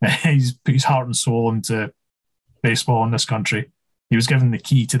 He's put his heart and soul into baseball in this country. He was given the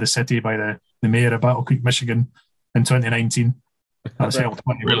key to the city by the mayor of Battle Creek, Michigan in 2019. That's helped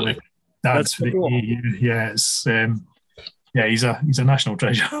really. That's for the cool. Yeah, it's he's a national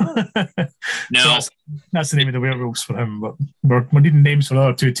treasure. Now so that's the name of the Werewolves for him. But we're needing names for the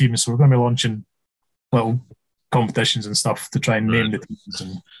other 2 teams, so we're going to be launching little competitions and stuff to try and name the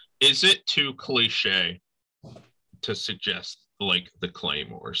teams. Is it too cliche to suggest like the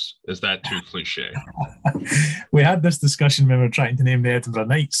Claymores? Is that too cliche? We had this discussion when we were trying to name the Edinburgh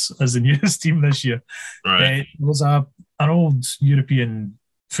Knights as the newest team this year. Right. It was an old European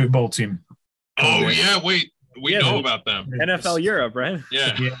football team. Oh yeah, wait, we know about them. NFL Europe, right?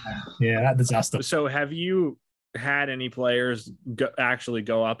 Yeah, that disaster. So have you had any players actually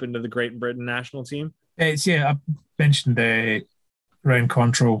go up into the Great Britain national team? I mentioned Ryan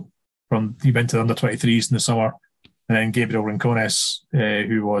Control he went to the under-23s in the summer, and then Gabriel Rincones,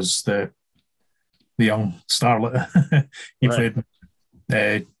 who was the young starlet. He played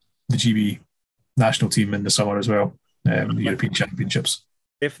the GB national team in the summer as well, the European Championships.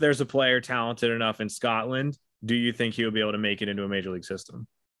 If there's a player talented enough in Scotland, do you think he'll be able to make it into a major league system?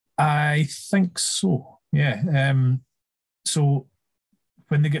 I think so, yeah. So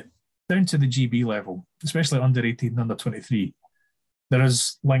when they get down to the GB level, especially under 18 and under 23, there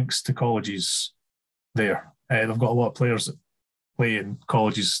is links to colleges there. They've got a lot of players that play in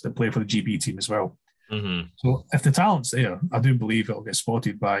colleges that play for the GB team as well. Mm-hmm. So if the talent's there, I do believe it'll get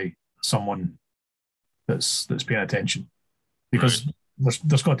spotted by someone that's paying attention, because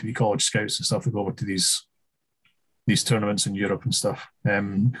there's got to be college scouts and stuff that go over to these tournaments in Europe and stuff,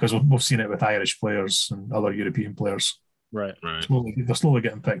 because we've seen it with Irish players and other European players. Right. They're slowly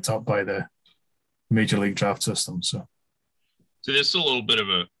getting picked up by the major league draft system. So this is a little bit of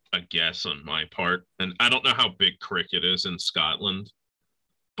a guess on my part, and I don't know how big cricket is in Scotland,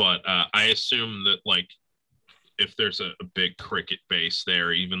 but I assume that like if there's a big cricket base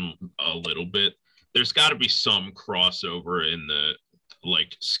there, even a little bit, there's got to be some crossover in the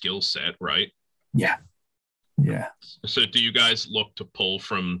like skill set, right? Yeah. So do you guys look to pull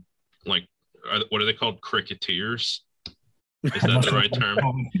from like what are they called, cricketeers? Is that the right term?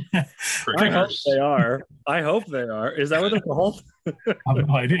 I hope they are. Is that what they're called? I have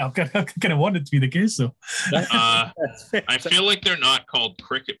no idea. I kind of want it to be the case, though. I feel like they're not called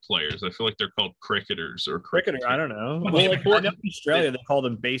cricket players. I feel like they're called cricketers or cricketers. I don't know. Well, like in Australia, they call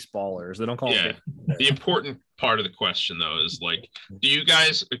them baseballers. They don't call them. The important part of the question, though, is like, do you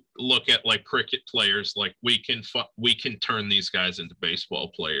guys look at like cricket players like we can turn these guys into baseball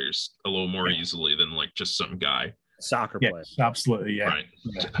players a little more easily than like just some guy? Soccer player. Absolutely, yeah. Right.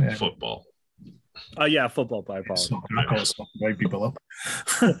 Yeah. Football. Football. I apologize. Right, people up.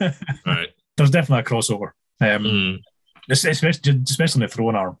 Right. There's definitely a crossover. Especially in the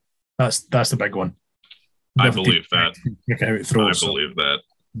throwing arm. That's the big one. I believe that. Throws, I believe that.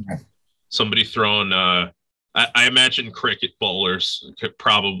 Yeah. Somebody throwing. I imagine cricket bowlers could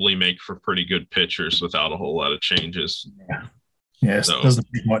probably make for pretty good pitchers without a whole lot of changes. Yeah. It doesn't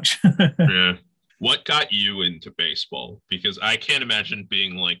take much. Yeah. What got you into baseball? Because I can't imagine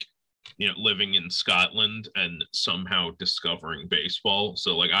being like, living in Scotland and somehow discovering baseball.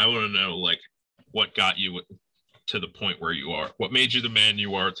 So like, I want to know like what got you to the point where you are. What made you the man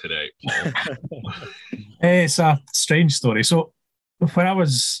you are today, Paul? It's a strange story. So when I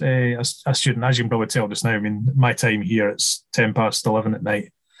was a student, as you can probably tell just now, I mean, my time here, it's 11:10 at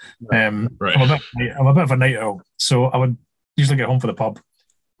night. Right. I'm a bit of a night owl. So I would usually get home for the pub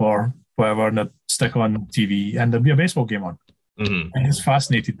or whatever, and I'd stick on TV and there'd be a baseball game on. Mm-hmm. And it's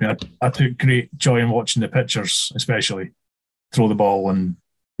fascinated me. I took great joy in watching the pitchers, especially throw the ball, and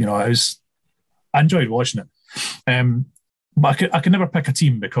I enjoyed watching it. But I could never pick a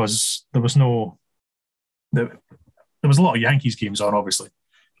team because there was a lot of Yankees games on, obviously.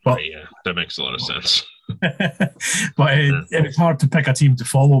 But that makes a lot of sense. But it was hard to pick a team to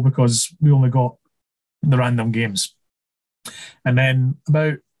follow because we only got the random games. And then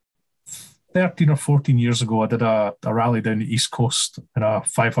about 13 or 14 years ago, I did a rally down the East Coast in a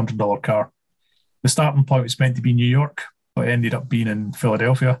 $500 car. The starting point was meant to be New York, but it ended up being in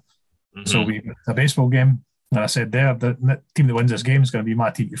Philadelphia. Mm-hmm. So we had a baseball game, and I said the team that wins this game is going to be my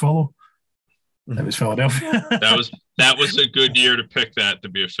team to follow. It was Philadelphia. that was a good year to pick that to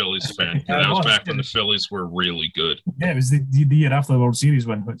be a Phillies fan. That was back when the Phillies were really good. Yeah, it was the year after the World Series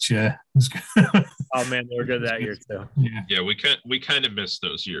win, which was good. Oh man, they were good that year too. Yeah, we kind of missed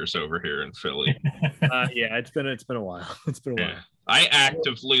those years over here in Philly. It's been a while. It's been a while. I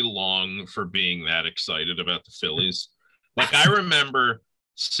actively long for being that excited about the Phillies. Like I remember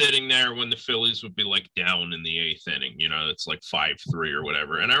sitting there when the Phillies would be like down in the 8th inning, it's like 5-3 or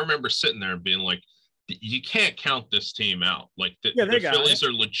whatever. And I remember sitting there and being like, you can't count this team out. Like the Phillies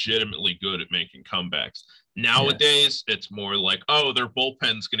are legitimately good at making comebacks. Nowadays, it's more like, oh, their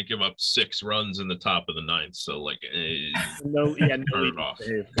bullpen's going to give up 6 runs in the top of the 9th. So like, turn it off.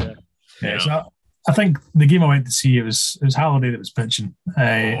 So I think the game I went to see, it was Halliday that was pitching.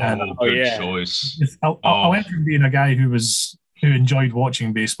 Good choice. I went from being a guy who enjoyed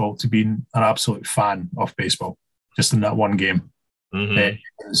watching baseball to being an absolute fan of baseball, just in that one game. Mm-hmm. It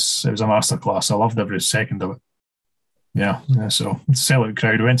was a masterclass. I loved every second of it. Yeah. So sellout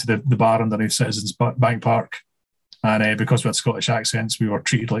crowd. We went to the bar underneath Citizens Bank Park, and because we had Scottish accents, we were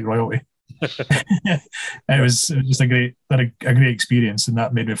treated like royalty. It was just a great experience, and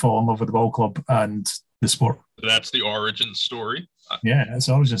that made me fall in love with the ball club and the sport. That's the origin story. Yeah, that's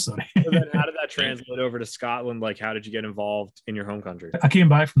the origin story. So then how did that translate over to Scotland? Like, how did you get involved in your home country? I came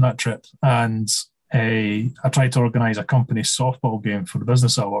back from that trip, and I tried to organise a company softball game for the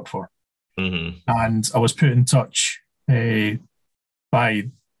business I worked for. Mm-hmm. And I was put in touch by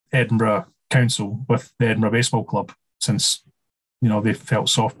Edinburgh Council with the Edinburgh Baseball Club, since they felt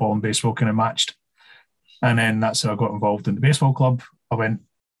softball and baseball kind of matched. And then that's how I got involved in the baseball club. I went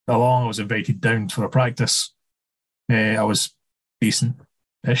along. I was invited down for a practice. I was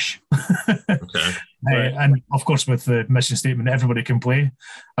decent-ish. Okay. And of course, with the mission statement, everybody can play,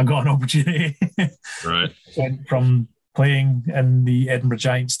 I got an opportunity. Right. Went from playing in the Edinburgh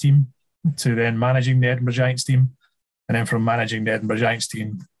Giants team to then managing the Edinburgh Giants team. And then from managing the Edinburgh Giants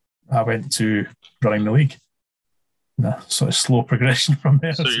team, I went to running the league. Sort of slow progression from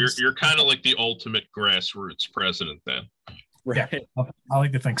there. So you're kind of like the ultimate grassroots president then. Right. Yeah, I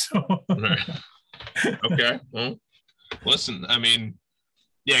like to think so. Right. Okay. Well, listen, I mean,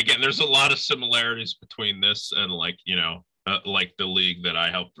 yeah, again, there's a lot of similarities between this and like the league that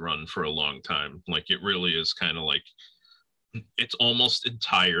I helped run for a long time. Like it really is kind of like it's almost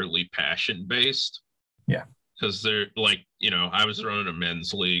entirely passion based. Yeah. Because they're like, I was running a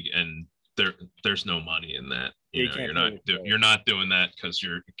men's league, and there's no money in that. You're not doing that because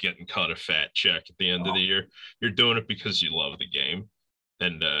you're getting cut a fat check at the end of the year. You're doing it because you love the game.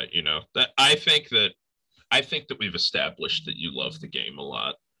 And that I think that we've established that you love the game a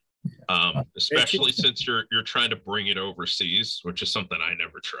lot. Especially since you're trying to bring it overseas, which is something I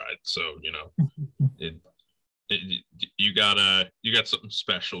never tried. So, you got something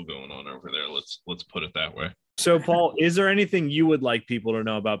special going on over there. Let's put it that way. So, Paul, is there anything you would like people to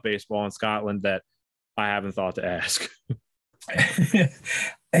know about baseball in Scotland that I haven't thought to ask?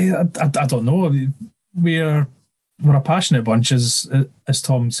 I don't know. We're a passionate bunch, as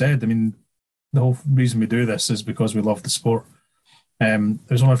Tom said. I mean, the whole reason we do this is because we love the sport.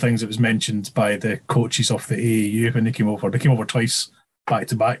 There's one of the things that was mentioned by the coaches of the AAU when they came over. They came over twice back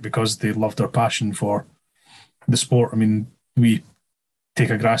to back because they loved their passion for the sport. I mean, we take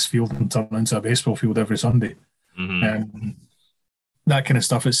a grass field and turn it into a baseball field every Sunday. Mm-hmm. That kind of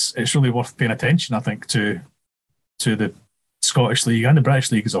stuff, it's really worth paying attention, I think, to the Scottish League and the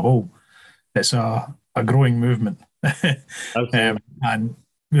British League as a whole. It's a growing movement. And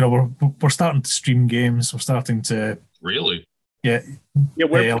we're starting to stream games. We're starting to really where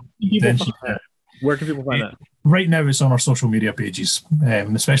can people find that? Right now it's on our social media pages,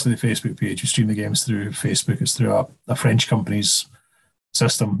 especially the Facebook page. We stream the games through Facebook. It's through a French company's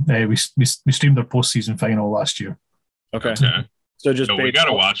system. We streamed their postseason final last year. Okay. So we got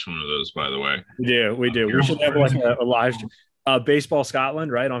to watch one of those, by the way. We do. We should have like a live stream. Baseball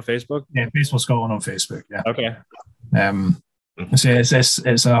Scotland, right, on Facebook? Yeah, Baseball Scotland on Facebook. Yeah. Okay. So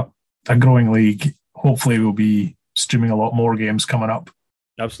it's a growing league. Hopefully, we'll be streaming a lot more games coming up.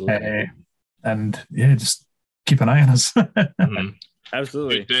 Absolutely. And just keep an eye on us. Mm-hmm.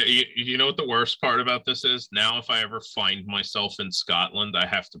 Absolutely. You know what the worst part about this is? Now, if I ever find myself in Scotland, I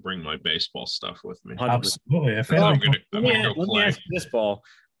have to bring my baseball stuff with me. 100%. Absolutely. Let me ask you this, Paul.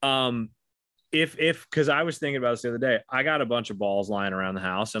 Because I was thinking about this the other day, I got a bunch of balls lying around the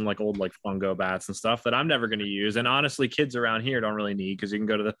house and like old like fungo bats and stuff that I'm never going to use. And honestly, kids around here don't really need, because you can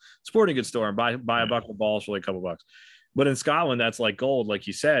go to the sporting goods store and buy a bucket of balls for like a couple bucks. But in Scotland, that's like gold, like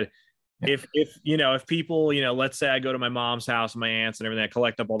you said. If people, let's say I go to my mom's house and my aunts and everything, I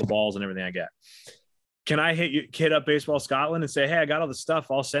collect up all the balls and everything I get. Can I hit up Baseball Scotland and say, hey, I got all the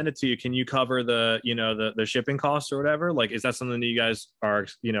stuff, I'll send it to you. Can you cover the shipping costs or whatever? Like, is that something that you guys are,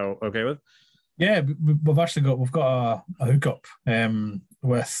 okay with? Yeah, we've got a hookup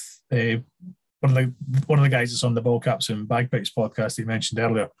with one of the guys that's on the Ball Caps and Bagpipes podcast he mentioned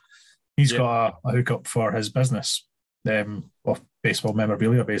earlier. He's got a hookup for his business of baseball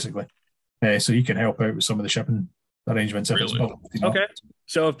memorabilia, basically. So he can help out with some of the shipping arrangements. Really? Okay.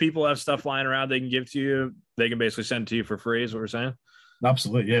 So if people have stuff lying around they can give to you, they can basically send it to you for free, is what we're saying?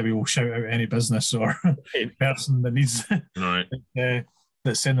 Absolutely. Yeah, we will shout out any business or person that needs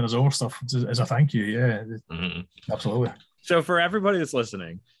that's sending us over stuff as a thank you. Yeah, Absolutely. So for everybody that's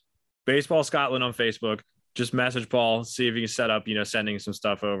listening, Baseball Scotland on Facebook, just message Paul, see if you can set up, sending some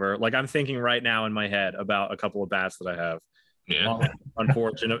stuff over. Like, I'm thinking right now in my head about a couple of bats that I have. Yeah.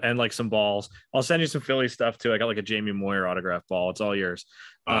 Unfortunate. And like some balls. I'll send you some Philly stuff too. I got like a Jamie Moyer autograph ball. It's all yours.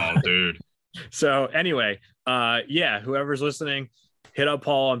 Oh, dude. So anyway, whoever's listening, hit up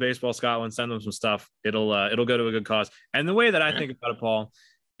Paul on Baseball Scotland, send them some stuff. It'll go to a good cause. And the way that I think about it, Paul,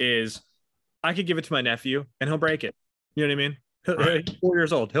 is I could give it to my nephew and he'll break it. You know what I mean? Right. He's 4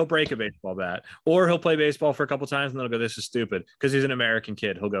 years old. He'll break a baseball bat, or he'll play baseball for a couple times and then he'll go, "This is stupid," because he's an American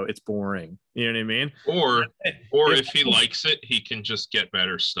kid. He'll go, "It's boring." You know what I mean? Or if he likes it, he can just get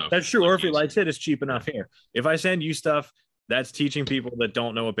better stuff. That's true. Or if he likes it, it's cheap enough here. If I send you stuff, that's teaching people that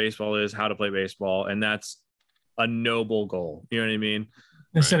don't know what baseball is how to play baseball, and that's a noble goal. You know what I mean?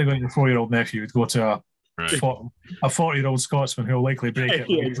 Instead of going to your 4-year-old nephew, you'd go to a 40-year-old Scotsman who'll likely break it.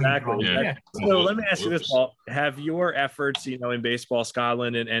 Yeah, exactly. Yeah. So let me ask you this, Paul. Have your efforts, in Baseball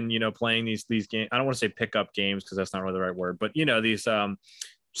Scotland and playing these games, I don't want to say pickup games because that's not really the right word, but these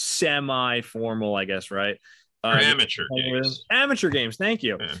semi-formal, I guess, right? Amateur games. Amateur games. Thank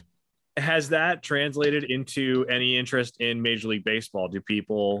you. Yeah. Has that translated into any interest in Major League Baseball? Do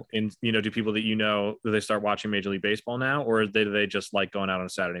people that do they start watching Major League Baseball now, or do they just like going out on a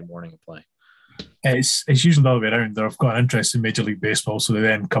Saturday morning and playing? It's usually the other way around. They've got an interest in Major League Baseball, so they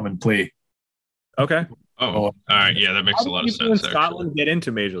then come and play. Okay. Oh, all right. Yeah, that makes a lot of sense. How do Scotland get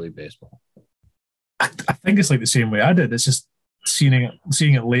into Major League Baseball? I think it's like the same way I did. It's just seeing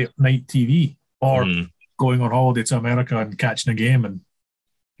it late night TV, or going on holiday to America and catching a game and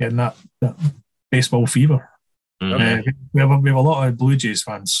getting that baseball fever. Okay. We have a lot of Blue Jays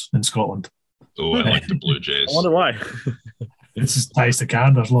fans in Scotland. Oh, I like the Blue Jays. I wonder why. It's just ties to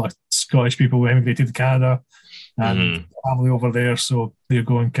Canada. There's a lot of Scottish people who emigrated to Canada and family over there, so they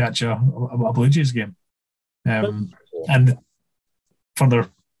go and catch a Blue Jays game. And for their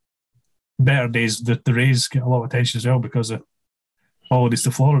better days, the Rays get a lot of attention as well because of holidays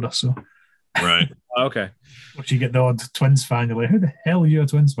to Florida. So, right. Okay. If you get the odd Twins fan, you're like, who the hell are you a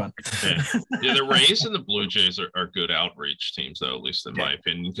Twins fan? Yeah, the Rays and the Blue Jays are good outreach teams, though, at least in my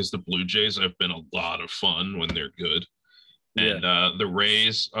opinion, because the Blue Jays have been a lot of fun when they're good. And the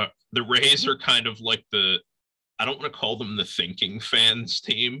Rays are kind of like I don't want to call them the thinking fans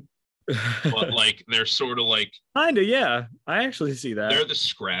team, but like they're sort of like kind of, yeah. I actually see that. They're the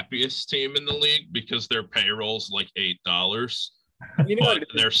scrappiest team in the league because their payroll's like $8. But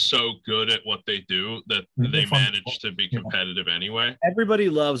they're so good at what they do that they manage to be competitive anyway. Everybody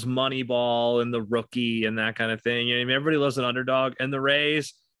loves Moneyball and the rookie and that kind of thing. I mean, everybody loves an underdog. And the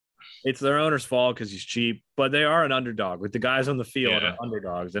Rays, it's their owner's fault because he's cheap, but they are an underdog. With the guys on the field are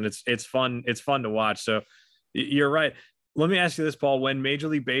underdogs, and it's fun. It's fun to watch. So you're right. Let me ask you this, Paul. When Major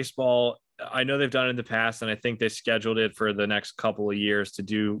League Baseball, I know they've done it in the past, and I think they scheduled it for the next couple of years to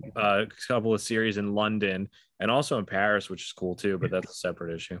do a couple of series in London and also in Paris, which is cool too, but that's a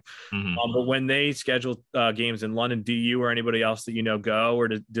separate issue. But when they schedule games in London, do you or anybody else that you know go, or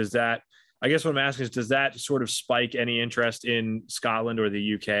does that, I guess what I'm asking is, does that sort of spike any interest in Scotland or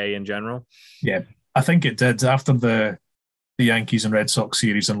the UK in general? Yeah, I think it did. After the Yankees and Red Sox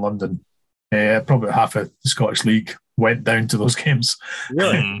series in London, probably half of the Scottish League went down to those games.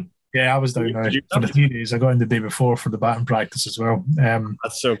 Really? Yeah, I was down there for the 3 days. I got in the day before for the batting practice as well.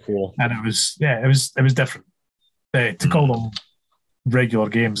 That's so cool. And it was different. To call them regular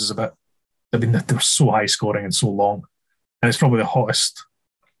games is a bit. I mean, they were so high scoring and so long, and it's probably the hottest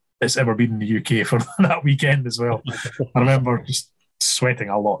it's ever been in the UK for that weekend as well. I remember just sweating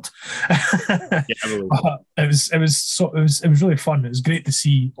a lot. It was really fun. It was great to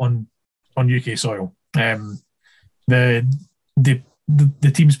see on UK soil. The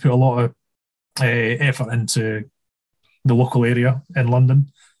teams put a lot of effort into the local area in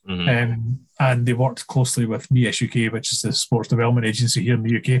London. And they worked closely with MES UK, which is the sports development agency here in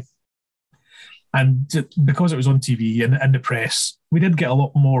the UK. And because it was on TV and in the press, we did get a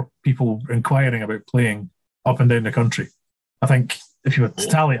lot more people inquiring about playing up and down the country. I think if you were to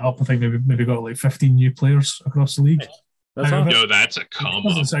tally it up, I think maybe got like 15 new players across the league. That's a come up,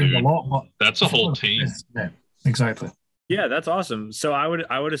 doesn't sound dude. A lot, but that's a whole team. Yeah, exactly. Yeah, that's awesome. So I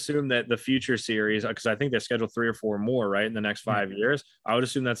would assume that the future series, because I think they scheduled 3 or 4 more, right, in the next 5 years. I would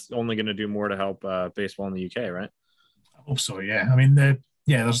assume that's only going to do more to help baseball in the UK, right? I hope so. Yeah, I mean, there's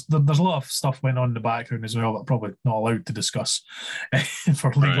a lot of stuff went on in the background as well that probably not allowed to discuss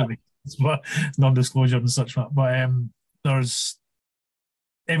for legal reasons, but non-disclosure and such. But there's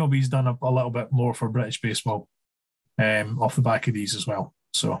MLB's done a little bit more for British baseball off the back of these as well.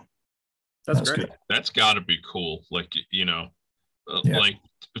 So. That's great. Good. That's got to be cool. Like, like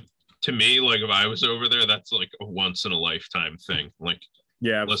to me, like if I was over there, that's like a once in a lifetime thing. Like,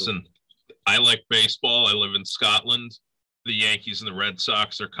 listen, I like baseball. I live in Scotland. The Yankees and the Red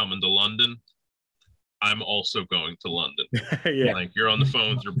Sox are coming to London. I'm also going to London. Like you're on the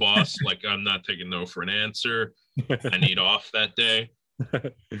phone with your boss. Like I'm not taking no for an answer. I need off that day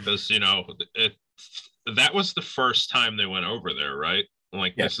because that was the first time they went over there, right?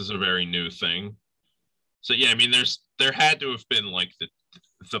 Like this is a very new thing. So yeah, I mean there had to have been like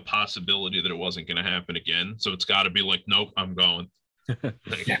the possibility that it wasn't going to happen again. So it's got to be like, nope, I'm going.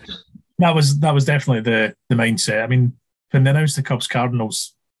 That was definitely the mindset. I mean, when they announced the Cubs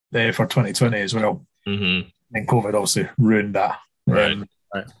Cardinals for 2020 as well, and COVID obviously ruined that. Right.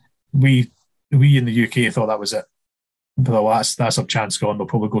 We in the UK thought that was it. But that's our chance gone. They'll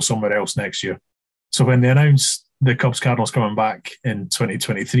probably go somewhere else next year. So when they announced the Cubs Cardinals coming back in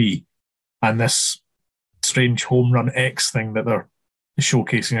 2023 and this strange home run X thing that they're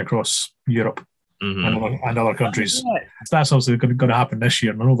showcasing across Europe and other countries, that's also going to happen this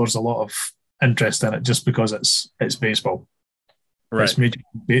year. And I know there's a lot of interest in it just because it's baseball. Right.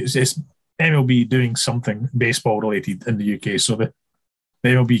 It's MLB doing something baseball related in the UK. So the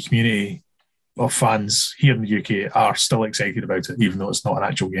MLB community of fans here in the UK are still excited about it, even though it's not an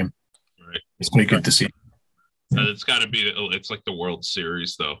actual game. Right. It's quite good to see. It's got to be. It's like the World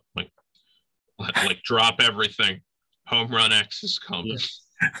Series, though. Like drop everything. Home run X is coming.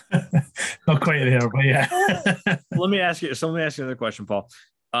 Not quite there, but yeah. Let me ask you another question, Paul.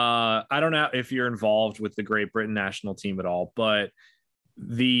 I don't know if you're involved with the Great Britain national team at all, but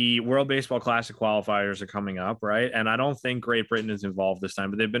the World Baseball Classic qualifiers are coming up, right? And I don't think Great Britain is involved this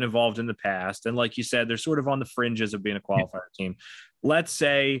time, but they've been involved in the past. And like you said, they're sort of on the fringes of being a qualifier team. Let's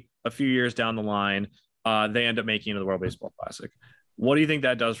say a few years down the line, they end up making it to the World Baseball Classic. What do you think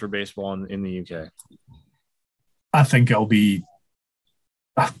that does for baseball in the UK? I think it'll be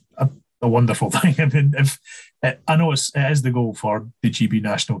a wonderful thing. I mean, I know it is the goal for the GB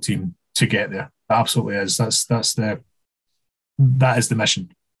national team to get there. It absolutely is. That is the mission.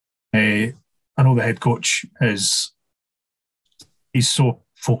 I know the head coach he's so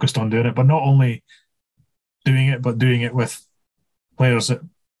focused on doing it, but not only doing it, but doing it with players that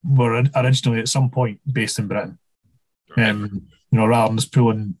were originally at some point based in Britain. Rather than just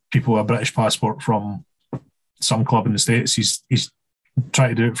pulling people with a British passport from some club in the States, he's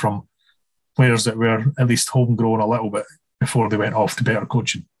trying to do it from players that were at least homegrown a little bit before they went off to better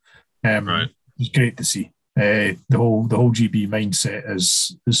coaching. It's great to see. The whole GB mindset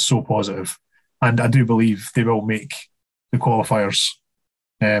is so positive, and I do believe they will make the qualifiers.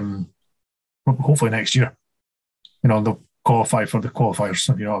 Hopefully next year, they'll qualify for the qualifiers.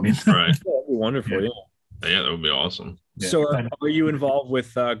 You know what I mean? Right. That'd be wonderful. Yeah, that would be awesome. Yeah. So, are you involved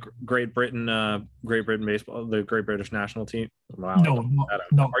with Great Britain baseball, the Great British national team? Wow, no.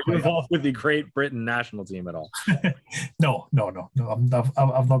 Are you involved with the Great Britain national team at all? No.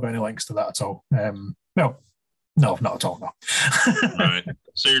 I've not got any links to that at all. No, not at all. No. Right.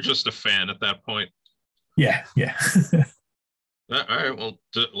 So you're just a fan at that point. Yeah. All right. Well,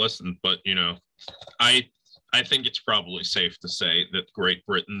 listen, but I think it's probably safe to say that Great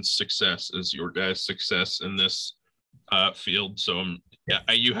Britain's success is your guys' success in this field. So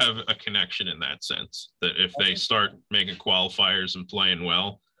you have a connection in that sense. That if they start making qualifiers and playing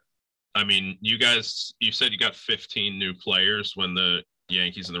well, I mean, you said you got 15 new players when the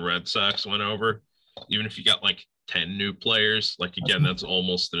Yankees and the Red Sox went over. Even if you got like 10 new players, like again, that's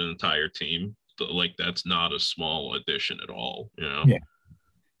almost an entire team. Like that's not a small addition at all. Yeah.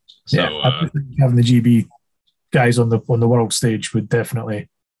 So having the GB guys on the world stage would definitely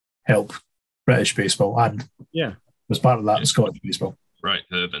help British baseball, and as part of that, Scottish baseball. Right,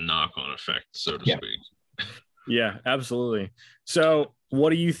 the knock-on effect, so to speak. Yeah, absolutely. So, what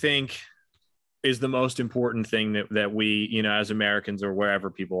do you think is the most important thing that we, as Americans or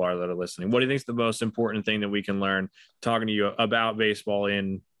wherever people are that are listening? What do you think is the most important thing that we can learn talking to you about baseball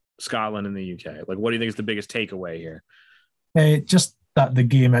in Scotland and the UK? Like, what do you think is the biggest takeaway here? Just that the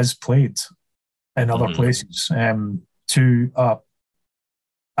game is played in other places to a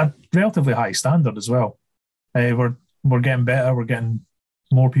relatively high standard as well. We're getting better. We're getting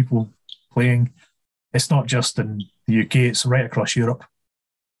more people playing. It's not just in the UK; it's right across Europe.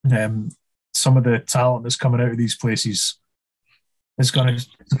 Some of the talent that's coming out of these places is going to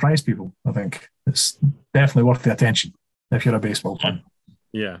surprise people. I think it's definitely worth the attention if you're a baseball fan.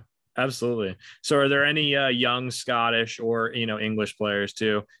 Yeah. Absolutely. So are there any young Scottish or, English players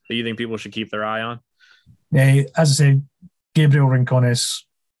too that you think people should keep their eye on? As I say, Gabriel Rincones,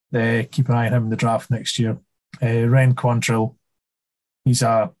 keep an eye on him in the draft next year. Ren Quantrill, he's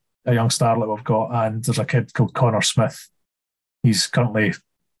a young starlet we've got, and there's a kid called Connor Smith. He's currently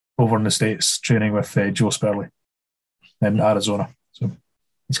over in the States training with Joe Spurley in Arizona. So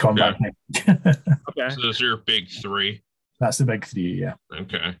he's coming back now. Okay. So those are your big three? That's the big three, yeah.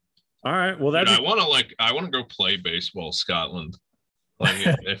 Okay. All right. Well, I want to go play baseball Scotland. Like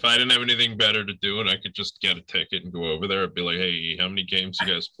if I didn't have anything better to do and I could just get a ticket and go over there, I'd be like, hey, how many games you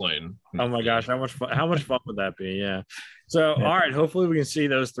guys playing? Oh my gosh, how much fun would that be? Yeah. So all right, hopefully we can see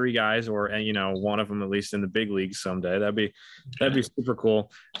those three guys, or one of them at least in the big leagues someday. That'd be super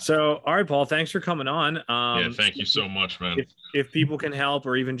cool. So all right, Paul, thanks for coming on. Thank you so much, man. If people can help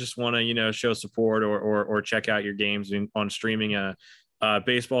or even just want to show support or check out your games on streaming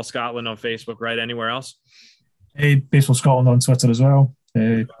Baseball Scotland on Facebook, right? Anywhere else? Hey, Baseball Scotland on Twitter as well.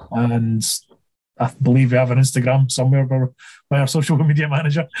 And I believe we have an Instagram somewhere by our social media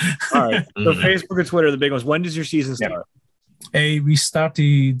manager. All right. So Facebook and Twitter are the big ones. When does your season start? We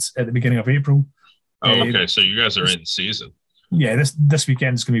started at the beginning of April. Okay. So you guys are in season. Yeah, this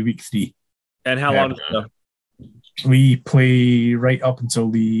weekend is going to be week 3. And how long does it go? We play right up until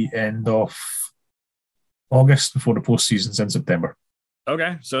the end of August before the postseason's in September.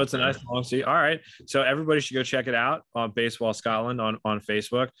 Okay, so it's a nice long season. All right, so everybody should go check it out on Baseball Scotland on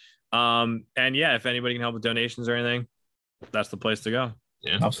Facebook. And if anybody can help with donations or anything, that's the place to go.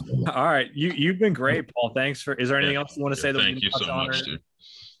 Yeah, absolutely. All right, you've been great, Paul. Thanks for. Is there anything else you want to say? Thank you so much, dude.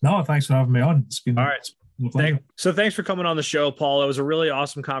 No, thanks for having me on. It's been all right. Thanks for coming on the show, Paul. It was a really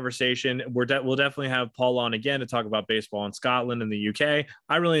awesome conversation. We'll definitely have Paul on again to talk about baseball in Scotland and the UK.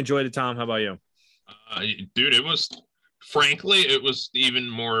 I really enjoyed it, Tom. How about you? Dude, it was frankly, it was even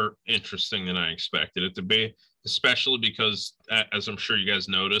more interesting than I expected it to be, especially because, as I'm sure you guys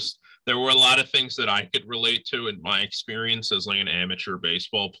noticed, there were a lot of things that I could relate to in my experience as like an amateur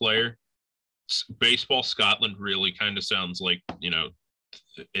baseball player. Baseball Scotland really kind of sounds like,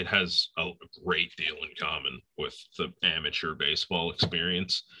 it has a great deal in common with the amateur baseball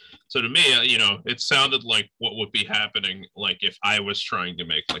experience. So to me, it sounded like what would be happening, like if I was trying to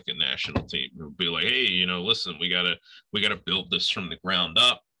make like a national team. It would be like, hey, listen, we gotta build this from the ground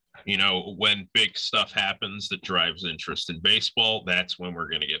up. When big stuff happens that drives interest in baseball, that's when we're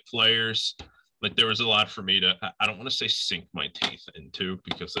gonna get players. Like there was a lot for me to, I don't want to say sink my teeth into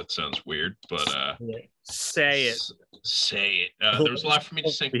because that sounds weird, but say it. There was a lot for me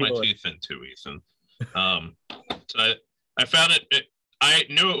to sink my teeth into, Ethan. So I found it, I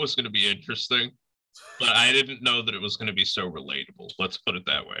knew it was going to be interesting, but I didn't know that it was going to be so relatable. Let's put it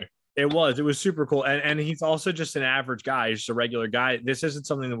that way. It was super cool. And he's also just an average guy. He's just a regular guy. This isn't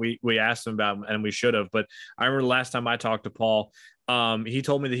something that we asked him about, and we should have, but I remember last time I talked to Paul, he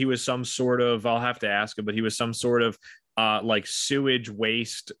told me that he was some sort of, I'll have to ask him, but he was some sort of like sewage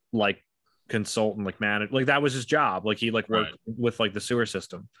waste, like consultant, like manager, like that was his job. Like he like worked with like the sewer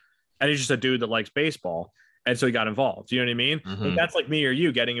system, and he's just a dude that likes baseball. And so he got involved. You know what I mean? Mm-hmm. Like that's like me or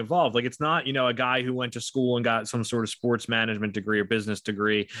you getting involved. Like it's not, a guy who went to school and got some sort of sports management degree or business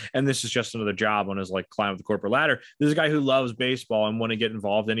degree, and this is just another job on his like climb up the corporate ladder. This is a guy who loves baseball and want to get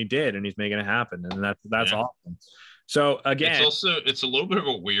involved, and he did, and he's making it happen. And that's awesome. So again, it's a little bit of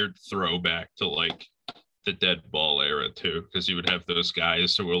a weird throwback to like the dead ball era too, because you would have those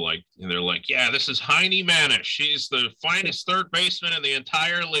guys who were like, and they're like, yeah, this is Heine Manish. She's the finest third baseman in the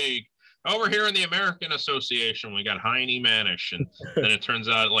entire league. Over here in the American Association, we got Heine Manish, and then it turns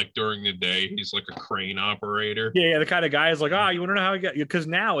out like during the day he's like a crane operator. Yeah, the kind of guy is like, you want to know how he got? Because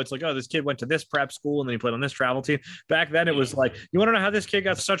now it's like, this kid went to this prep school and then he played on this travel team. Back then it was like, you want to know how this kid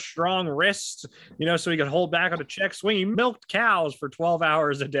got such strong wrists, so he could hold back on a check swing. He milked cows for 12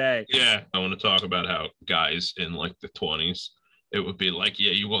 hours a day. Yeah, I want to talk about how guys in like the 20s, it would be like,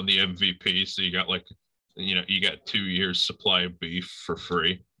 yeah, you won the MVP, so you got like, you got 2 years supply of beef for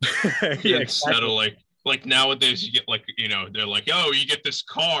free. Yeah, instead of like nowadays you get like, they're like, oh, you get this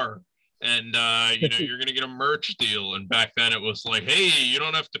car and you're gonna get a merch deal. And back then it was like, hey, you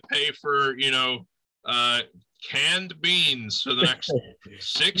don't have to pay for canned beans for the next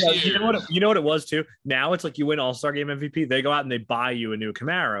 6 years. You know what it was too? Now it's like you win All-Star Game MVP, they go out and they buy you a new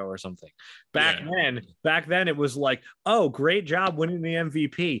Camaro or something. Back then it was like, oh, great job winning the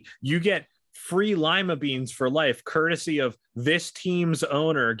MVP. You get free lima beans for life, courtesy of this team's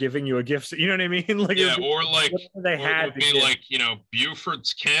owner giving you a gift. You know what I mean? Like, yeah, or like they had it would be like,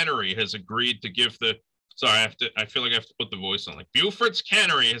 Buford's Cannery has agreed to give the. Sorry, I feel like I have to put the voice on. Like, Buford's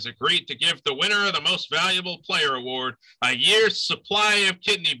Cannery has agreed to give the winner of the Most Valuable Player Award a year's supply of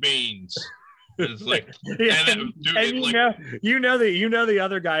kidney beans. It's like, yeah, and the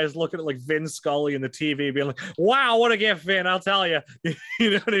other guy is looking at like Vin Scully in the TV, being like, "Wow, what a gift, Vin! I'll tell you."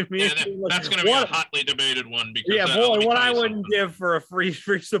 You know what I mean? Yeah, that's going to be a hotly debated one. Because yeah, boy, what I wouldn't give for a free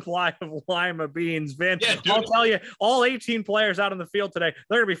supply of lima beans, Vin. Yeah, I'll tell you, all 18 players out on the field today,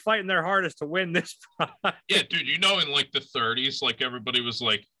 they're going to be fighting their hardest to win this prize. Yeah, dude, in like the 30s, like everybody was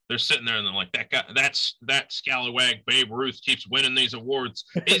like, they're sitting there and they're like, that guy, that scallywag Babe Ruth keeps winning these awards.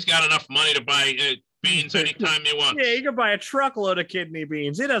 He's got enough money to buy beans anytime he wants. Yeah, he can buy a truckload of kidney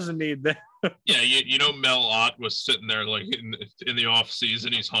beans. He doesn't need that. Yeah, Mel Ott was sitting there like in the off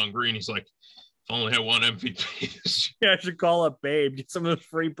season. He's hungry and he's like, if I only had one MVP. Yeah, I should call up Babe, get some of those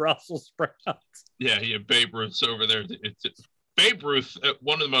free Brussels sprouts. Yeah, Babe Ruth's over there. Babe Ruth,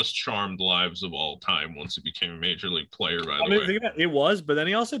 one of the most charmed lives of all time once he became a major league player, by the way. It was, but then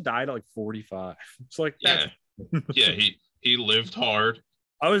he also died at like 45. It's like, yeah, he lived hard.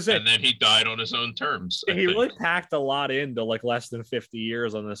 And then he died on his own terms. He really packed a lot into like less than 50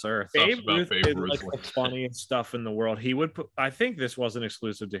 years on this earth. Babe Ruth did like the funniest stuff in the world. He would put, I think this wasn't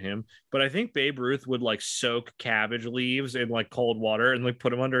exclusive to him, but I think Babe Ruth would like soak cabbage leaves in like cold water and like put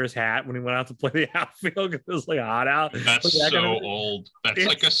them under his hat when he went out to play the outfield because it was like hot out. That's like, so old. That's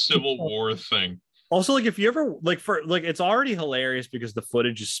like a Civil War thing. Also, like if you ever it's already hilarious because the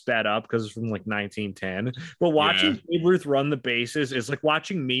footage is sped up because it's from like 1910. But watching Babe Ruth run the bases is like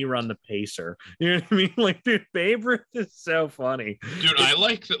watching me run the pacer. You know what I mean? Like, dude, Babe Ruth is so funny. Dude, I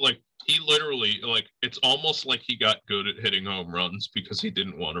like that. Like, he literally, like, it's almost like he got good at hitting home runs because he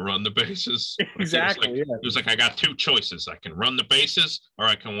didn't want to run the bases. Exactly. He was like, I got two choices. I can run the bases or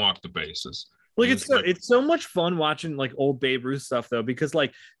I can walk the bases. Like it's so much fun watching like old Babe Ruth stuff though, because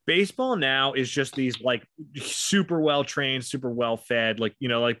like baseball now is just these like super well trained, super well fed, like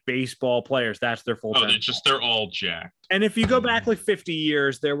like baseball players. That's their full time. They're all jacked. And if you go back like 50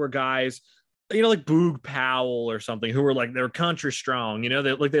 years, there were guys, like Boog Powell or something, who were like they were country strong. They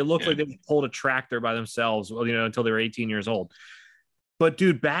looked like they pulled a tractor by themselves. Until they were 18 years old. But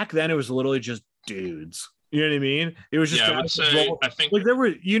dude, back then it was literally just dudes. You know what I mean? It was just guys I think like there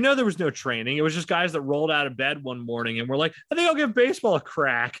was no training. It was just guys that rolled out of bed one morning and were like, I think I'll give baseball a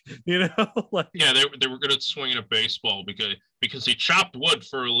crack. Like they were good at swinging a baseball because he chopped wood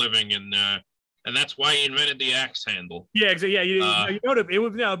for a living and that's why he invented the axe handle. Yeah, exactly. Yeah,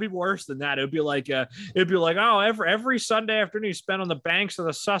 it'd be worse than that. It'd be like oh, every Sunday afternoon he spent on the banks of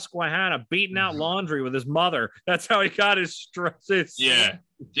the Susquehanna beating out laundry with his mother. That's how he got his stress.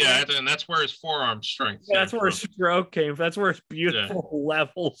 Yeah, and that's where his forearm strength. Yeah, that's where his stroke came from. That's where his beautiful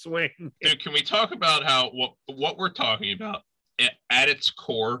level swing. Dude, can we talk about how what we're talking about at its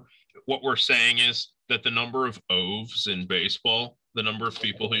core? What we're saying is that the number of oafs in baseball, the number of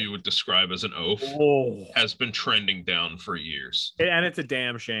people who you would describe as an oaf, has been trending down for years. And it's a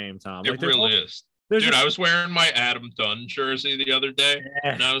damn shame, Tom. It really is. Dude, I was wearing my Adam Dunn jersey the other day,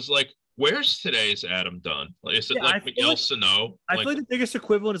 and I was like, where's today's Adam Dunn? Is it like Miguel Sano? I feel like the biggest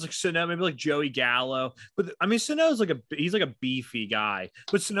equivalent is like Sano, maybe like Joey Gallo. But I mean, Sano's he's like a beefy guy.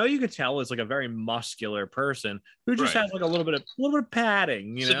 But Sano, you could tell, is like a very muscular person who just has like a little bit of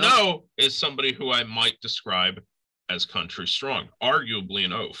padding. Sano is somebody who I might describe as country strong, arguably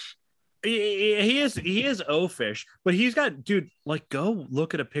an oaf. He is oafish, but he's got, dude, like go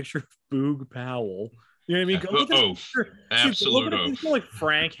look at a picture of Boog Powell. You know what I mean? Go look at oaf. Absolute oaf. Like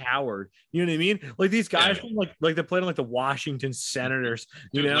Frank Howard. You know what I mean? Like these guys from like they played on like the Washington Senators.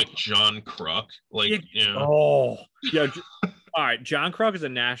 Like John Kruk. Oh yeah. All right, John Kruk is a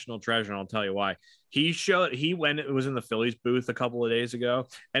national treasure, and I'll tell you why. He was in the Phillies booth a couple of days ago,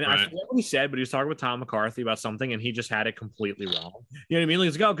 and I forget what he said, but he was talking with Tom McCarthy about something, and he just had it completely wrong. You know what I mean?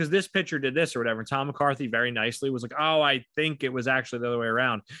 He's like, oh, because this pitcher did this or whatever. And Tom McCarthy very nicely was like, oh, I think it was actually the other way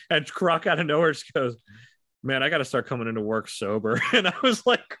around. And Kruk out of nowhere just goes, man, I got to start coming into work sober. And I was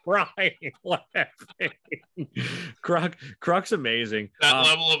like crying, laughing. Kruk's amazing. That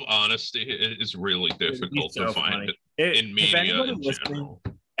level of honesty is really difficult to find in media in general.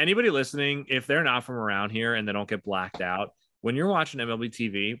 Anybody listening, if they're not from around here and they don't get blacked out, when you're watching MLB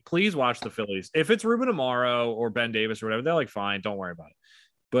TV, please watch the Phillies. If it's Ruben Amaro or Ben Davis or whatever, they're like, fine, don't worry about it.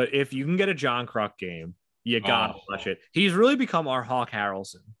 But if you can get a John Kruk game, you gotta watch it. He's really become our Hawk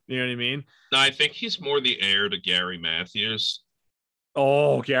Harrelson. You know what I mean? No, I think he's more the heir to Gary Matthews.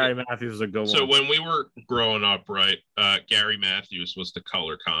 Oh, Gary Matthews is a good one. So when we were growing up, right, Gary Matthews was the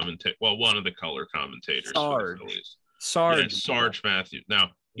color commentator. Well, one of the color commentators for the Phillies. Sarge Matthews. Now,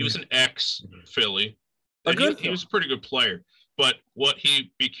 he was an ex-Philly. He was a pretty good player. But what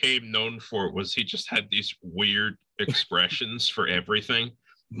he became known for was he just had these weird expressions for everything.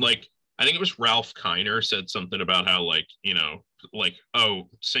 Like, I think it was Ralph Kiner said something about how,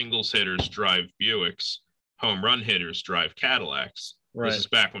 singles hitters drive Buicks, home run hitters drive Cadillacs. Right. This is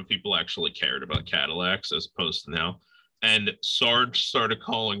back when people actually cared about Cadillacs as opposed to now. And Sarge started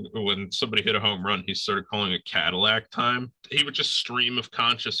calling, when somebody hit a home run, he started calling it Cadillac time. He would just stream of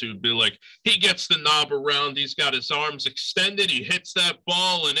conscious. He would be like, he gets the knob around. He's got his arms extended. He hits that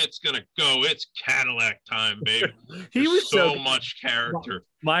ball and it's going to go. It's Cadillac time, baby. He was so much character.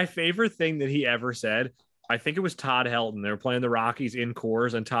 My favorite thing that he ever said, I think it was Todd Helton. They were playing the Rockies in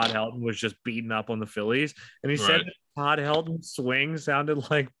Coors, and Todd Helton was just beating up on the Phillies. And he said that Todd Helton's swing sounded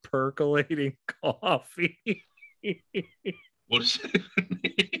like percolating coffee. What does it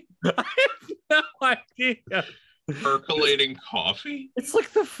mean? I have no idea. Percolating coffee? It's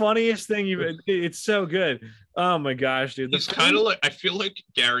like the funniest thing it's so good. Oh my gosh, dude. It's kind of like, I feel like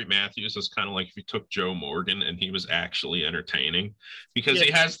Gary Matthews is kind of like if you took Joe Morgan and he was actually entertaining, because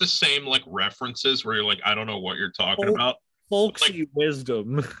he has the same like references where you're like, I don't know what you're talking about. Folksy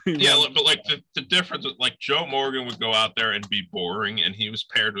wisdom. But like the difference, like Joe Morgan would go out there and be boring, and he was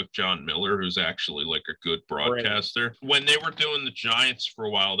paired with John Miller, who's actually like a good broadcaster. Right. When they were doing the Giants for a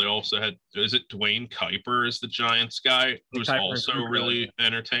while, they also had, is it Dwayne Kuiper is the Giants guy, who's also really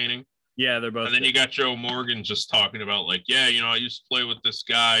entertaining. Yeah, they're both. And then you got Joe Morgan just talking about like, I used to play with this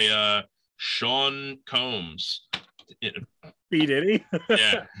guy, Sean Combs. B. Diddy?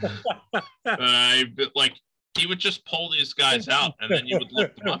 Yeah. He would just pull these guys out, and then you would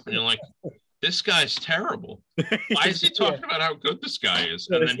look them up, and you're like, this guy's terrible. Why is he talking about how good this guy is?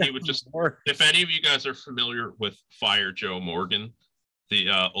 And then he would just, if any of you guys are familiar with Fire Joe Morgan, the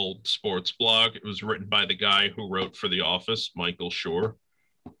old sports blog, it was written by the guy who wrote for The Office, Michael Schur.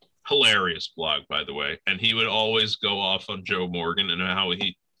 hilarious blog, by the way. And he would always go off on Joe Morgan and how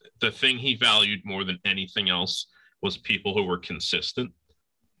the thing he valued more than anything else was people who were consistent.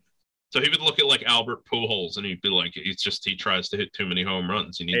 So he would look at like Albert Pujols and he'd be like, he tries to hit too many home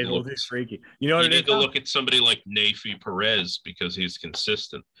runs. You need to look freaky. You know what you need to look at somebody like Nafi Perez because he's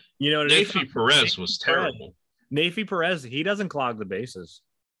consistent. You know what Nafi Perez was terrible. Nafi Perez, he doesn't clog the bases.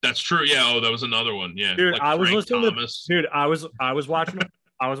 That's true. Yeah. Oh, that was another one. Yeah. Dude, like I was listening Thomas. I was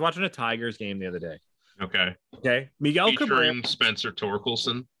watching a Tigers game the other day. Okay. Miguel Cabrera, Spencer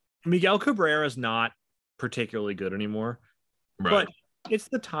Torkelson. Miguel Cabrera is not particularly good anymore. Right. But it's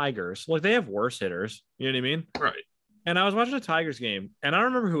the Tigers. Like, they have worse hitters. You know what I mean? Right. And I was watching a Tigers game, and I don't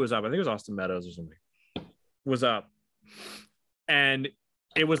remember who was up. I think it was Austin Meadows or something. Was up. And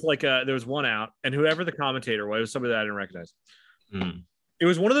it was like there was one out, and whoever the commentator was, it was somebody that I didn't recognize. Mm. It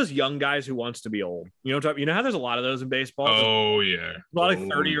was one of those young guys who wants to be old. You know how there's a lot of those in baseball? Oh, yeah. A lot of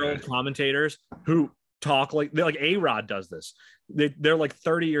 30-year-old commentators who talk like A-Rod does this. They're like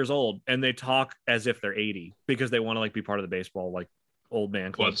 30 years old, and they talk as if they're 80 because they want to like be part of the baseball like old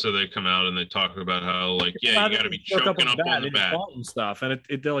man club. What? So they come out and they talk about how like, yeah, you got to be choking up on the bat and stuff, and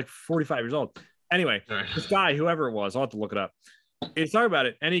they're like 45 years old. Anyway, right. This guy, whoever it was, I'll have to look it up. He's talking about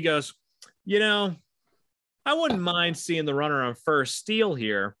it, and he goes, I wouldn't mind seeing the runner on first steal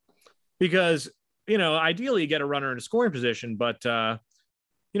here because, ideally you get a runner in a scoring position, but,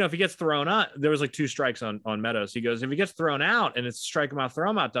 if he gets thrown out, there was like 2 strikes on Meadows. He goes, if he gets thrown out and it's strike him out, throw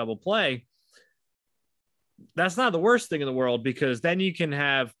him out, double play, that's not the worst thing in the world because then you can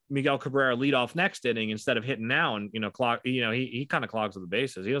have Miguel Cabrera lead off next inning instead of hitting now and, clock, he kind of clogs the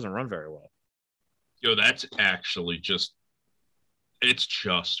bases. He doesn't run very well. That's actually it's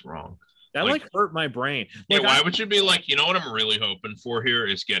just wrong. That hurt my brain. Why would you be like, what I'm really hoping for here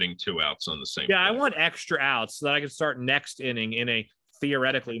is getting 2 outs on the same play. I want extra outs so that I can start next inning in a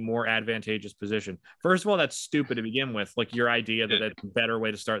theoretically more advantageous position. First of all, that's stupid to begin with. Like your idea that it's a better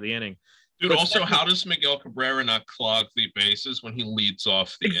way to start the inning. Dude, but also, how does Miguel Cabrera not clog the bases when he leads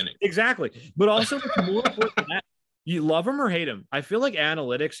off the inning? Exactly. But also, more important than that, you love him or hate him. I feel like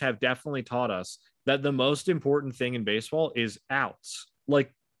analytics have definitely taught us that the most important thing in baseball is outs.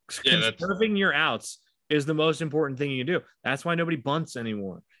 Like, conserving your outs is the most important thing you can do. That's why nobody bunts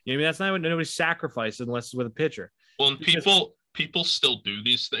anymore. You know what I mean? That's not what nobody sacrifices unless it's with a pitcher. Well, and people still do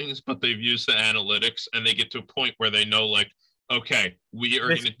these things, but they've used the analytics and they get to a point where they know, like, okay, we are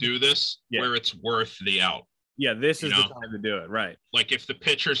going to do this where it's worth the out. Yeah, this is the time to do it, right? Like if the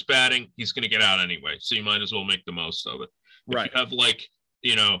pitcher's batting, he's going to get out anyway, so you might as well make the most of it. If you have like,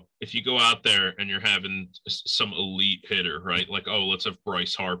 if you go out there and you're having some elite hitter, right? Like, oh, let's have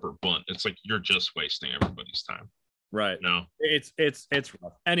Bryce Harper bunt. It's like you're just wasting everybody's time. Right. No, it's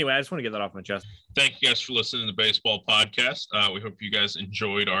rough. Anyway, I just want to get that off my chest. Thank you guys for listening to the Baseball Podcast. We hope you guys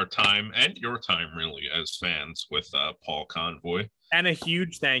enjoyed our time and your time, really, as fans with Paul Convoy. And a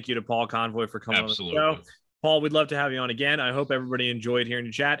huge thank you to Paul Convoy for coming on the show. Paul, we'd love to have you on again. I hope everybody enjoyed hearing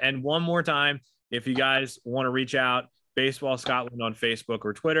your chat. And one more time, if you guys want to reach out, Baseball Scotland on Facebook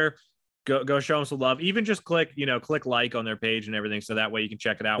or Twitter, go show them some love. Even just click like on their page and everything, so that way you can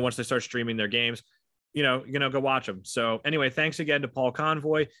check it out once they start streaming their games. Go watch them. So anyway, thanks again to Paul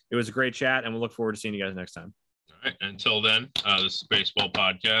Convoy. It was a great chat, and we'll look forward to seeing you guys next time. All right. Until then, this is the Baseball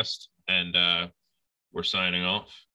Podcast, and we're signing off.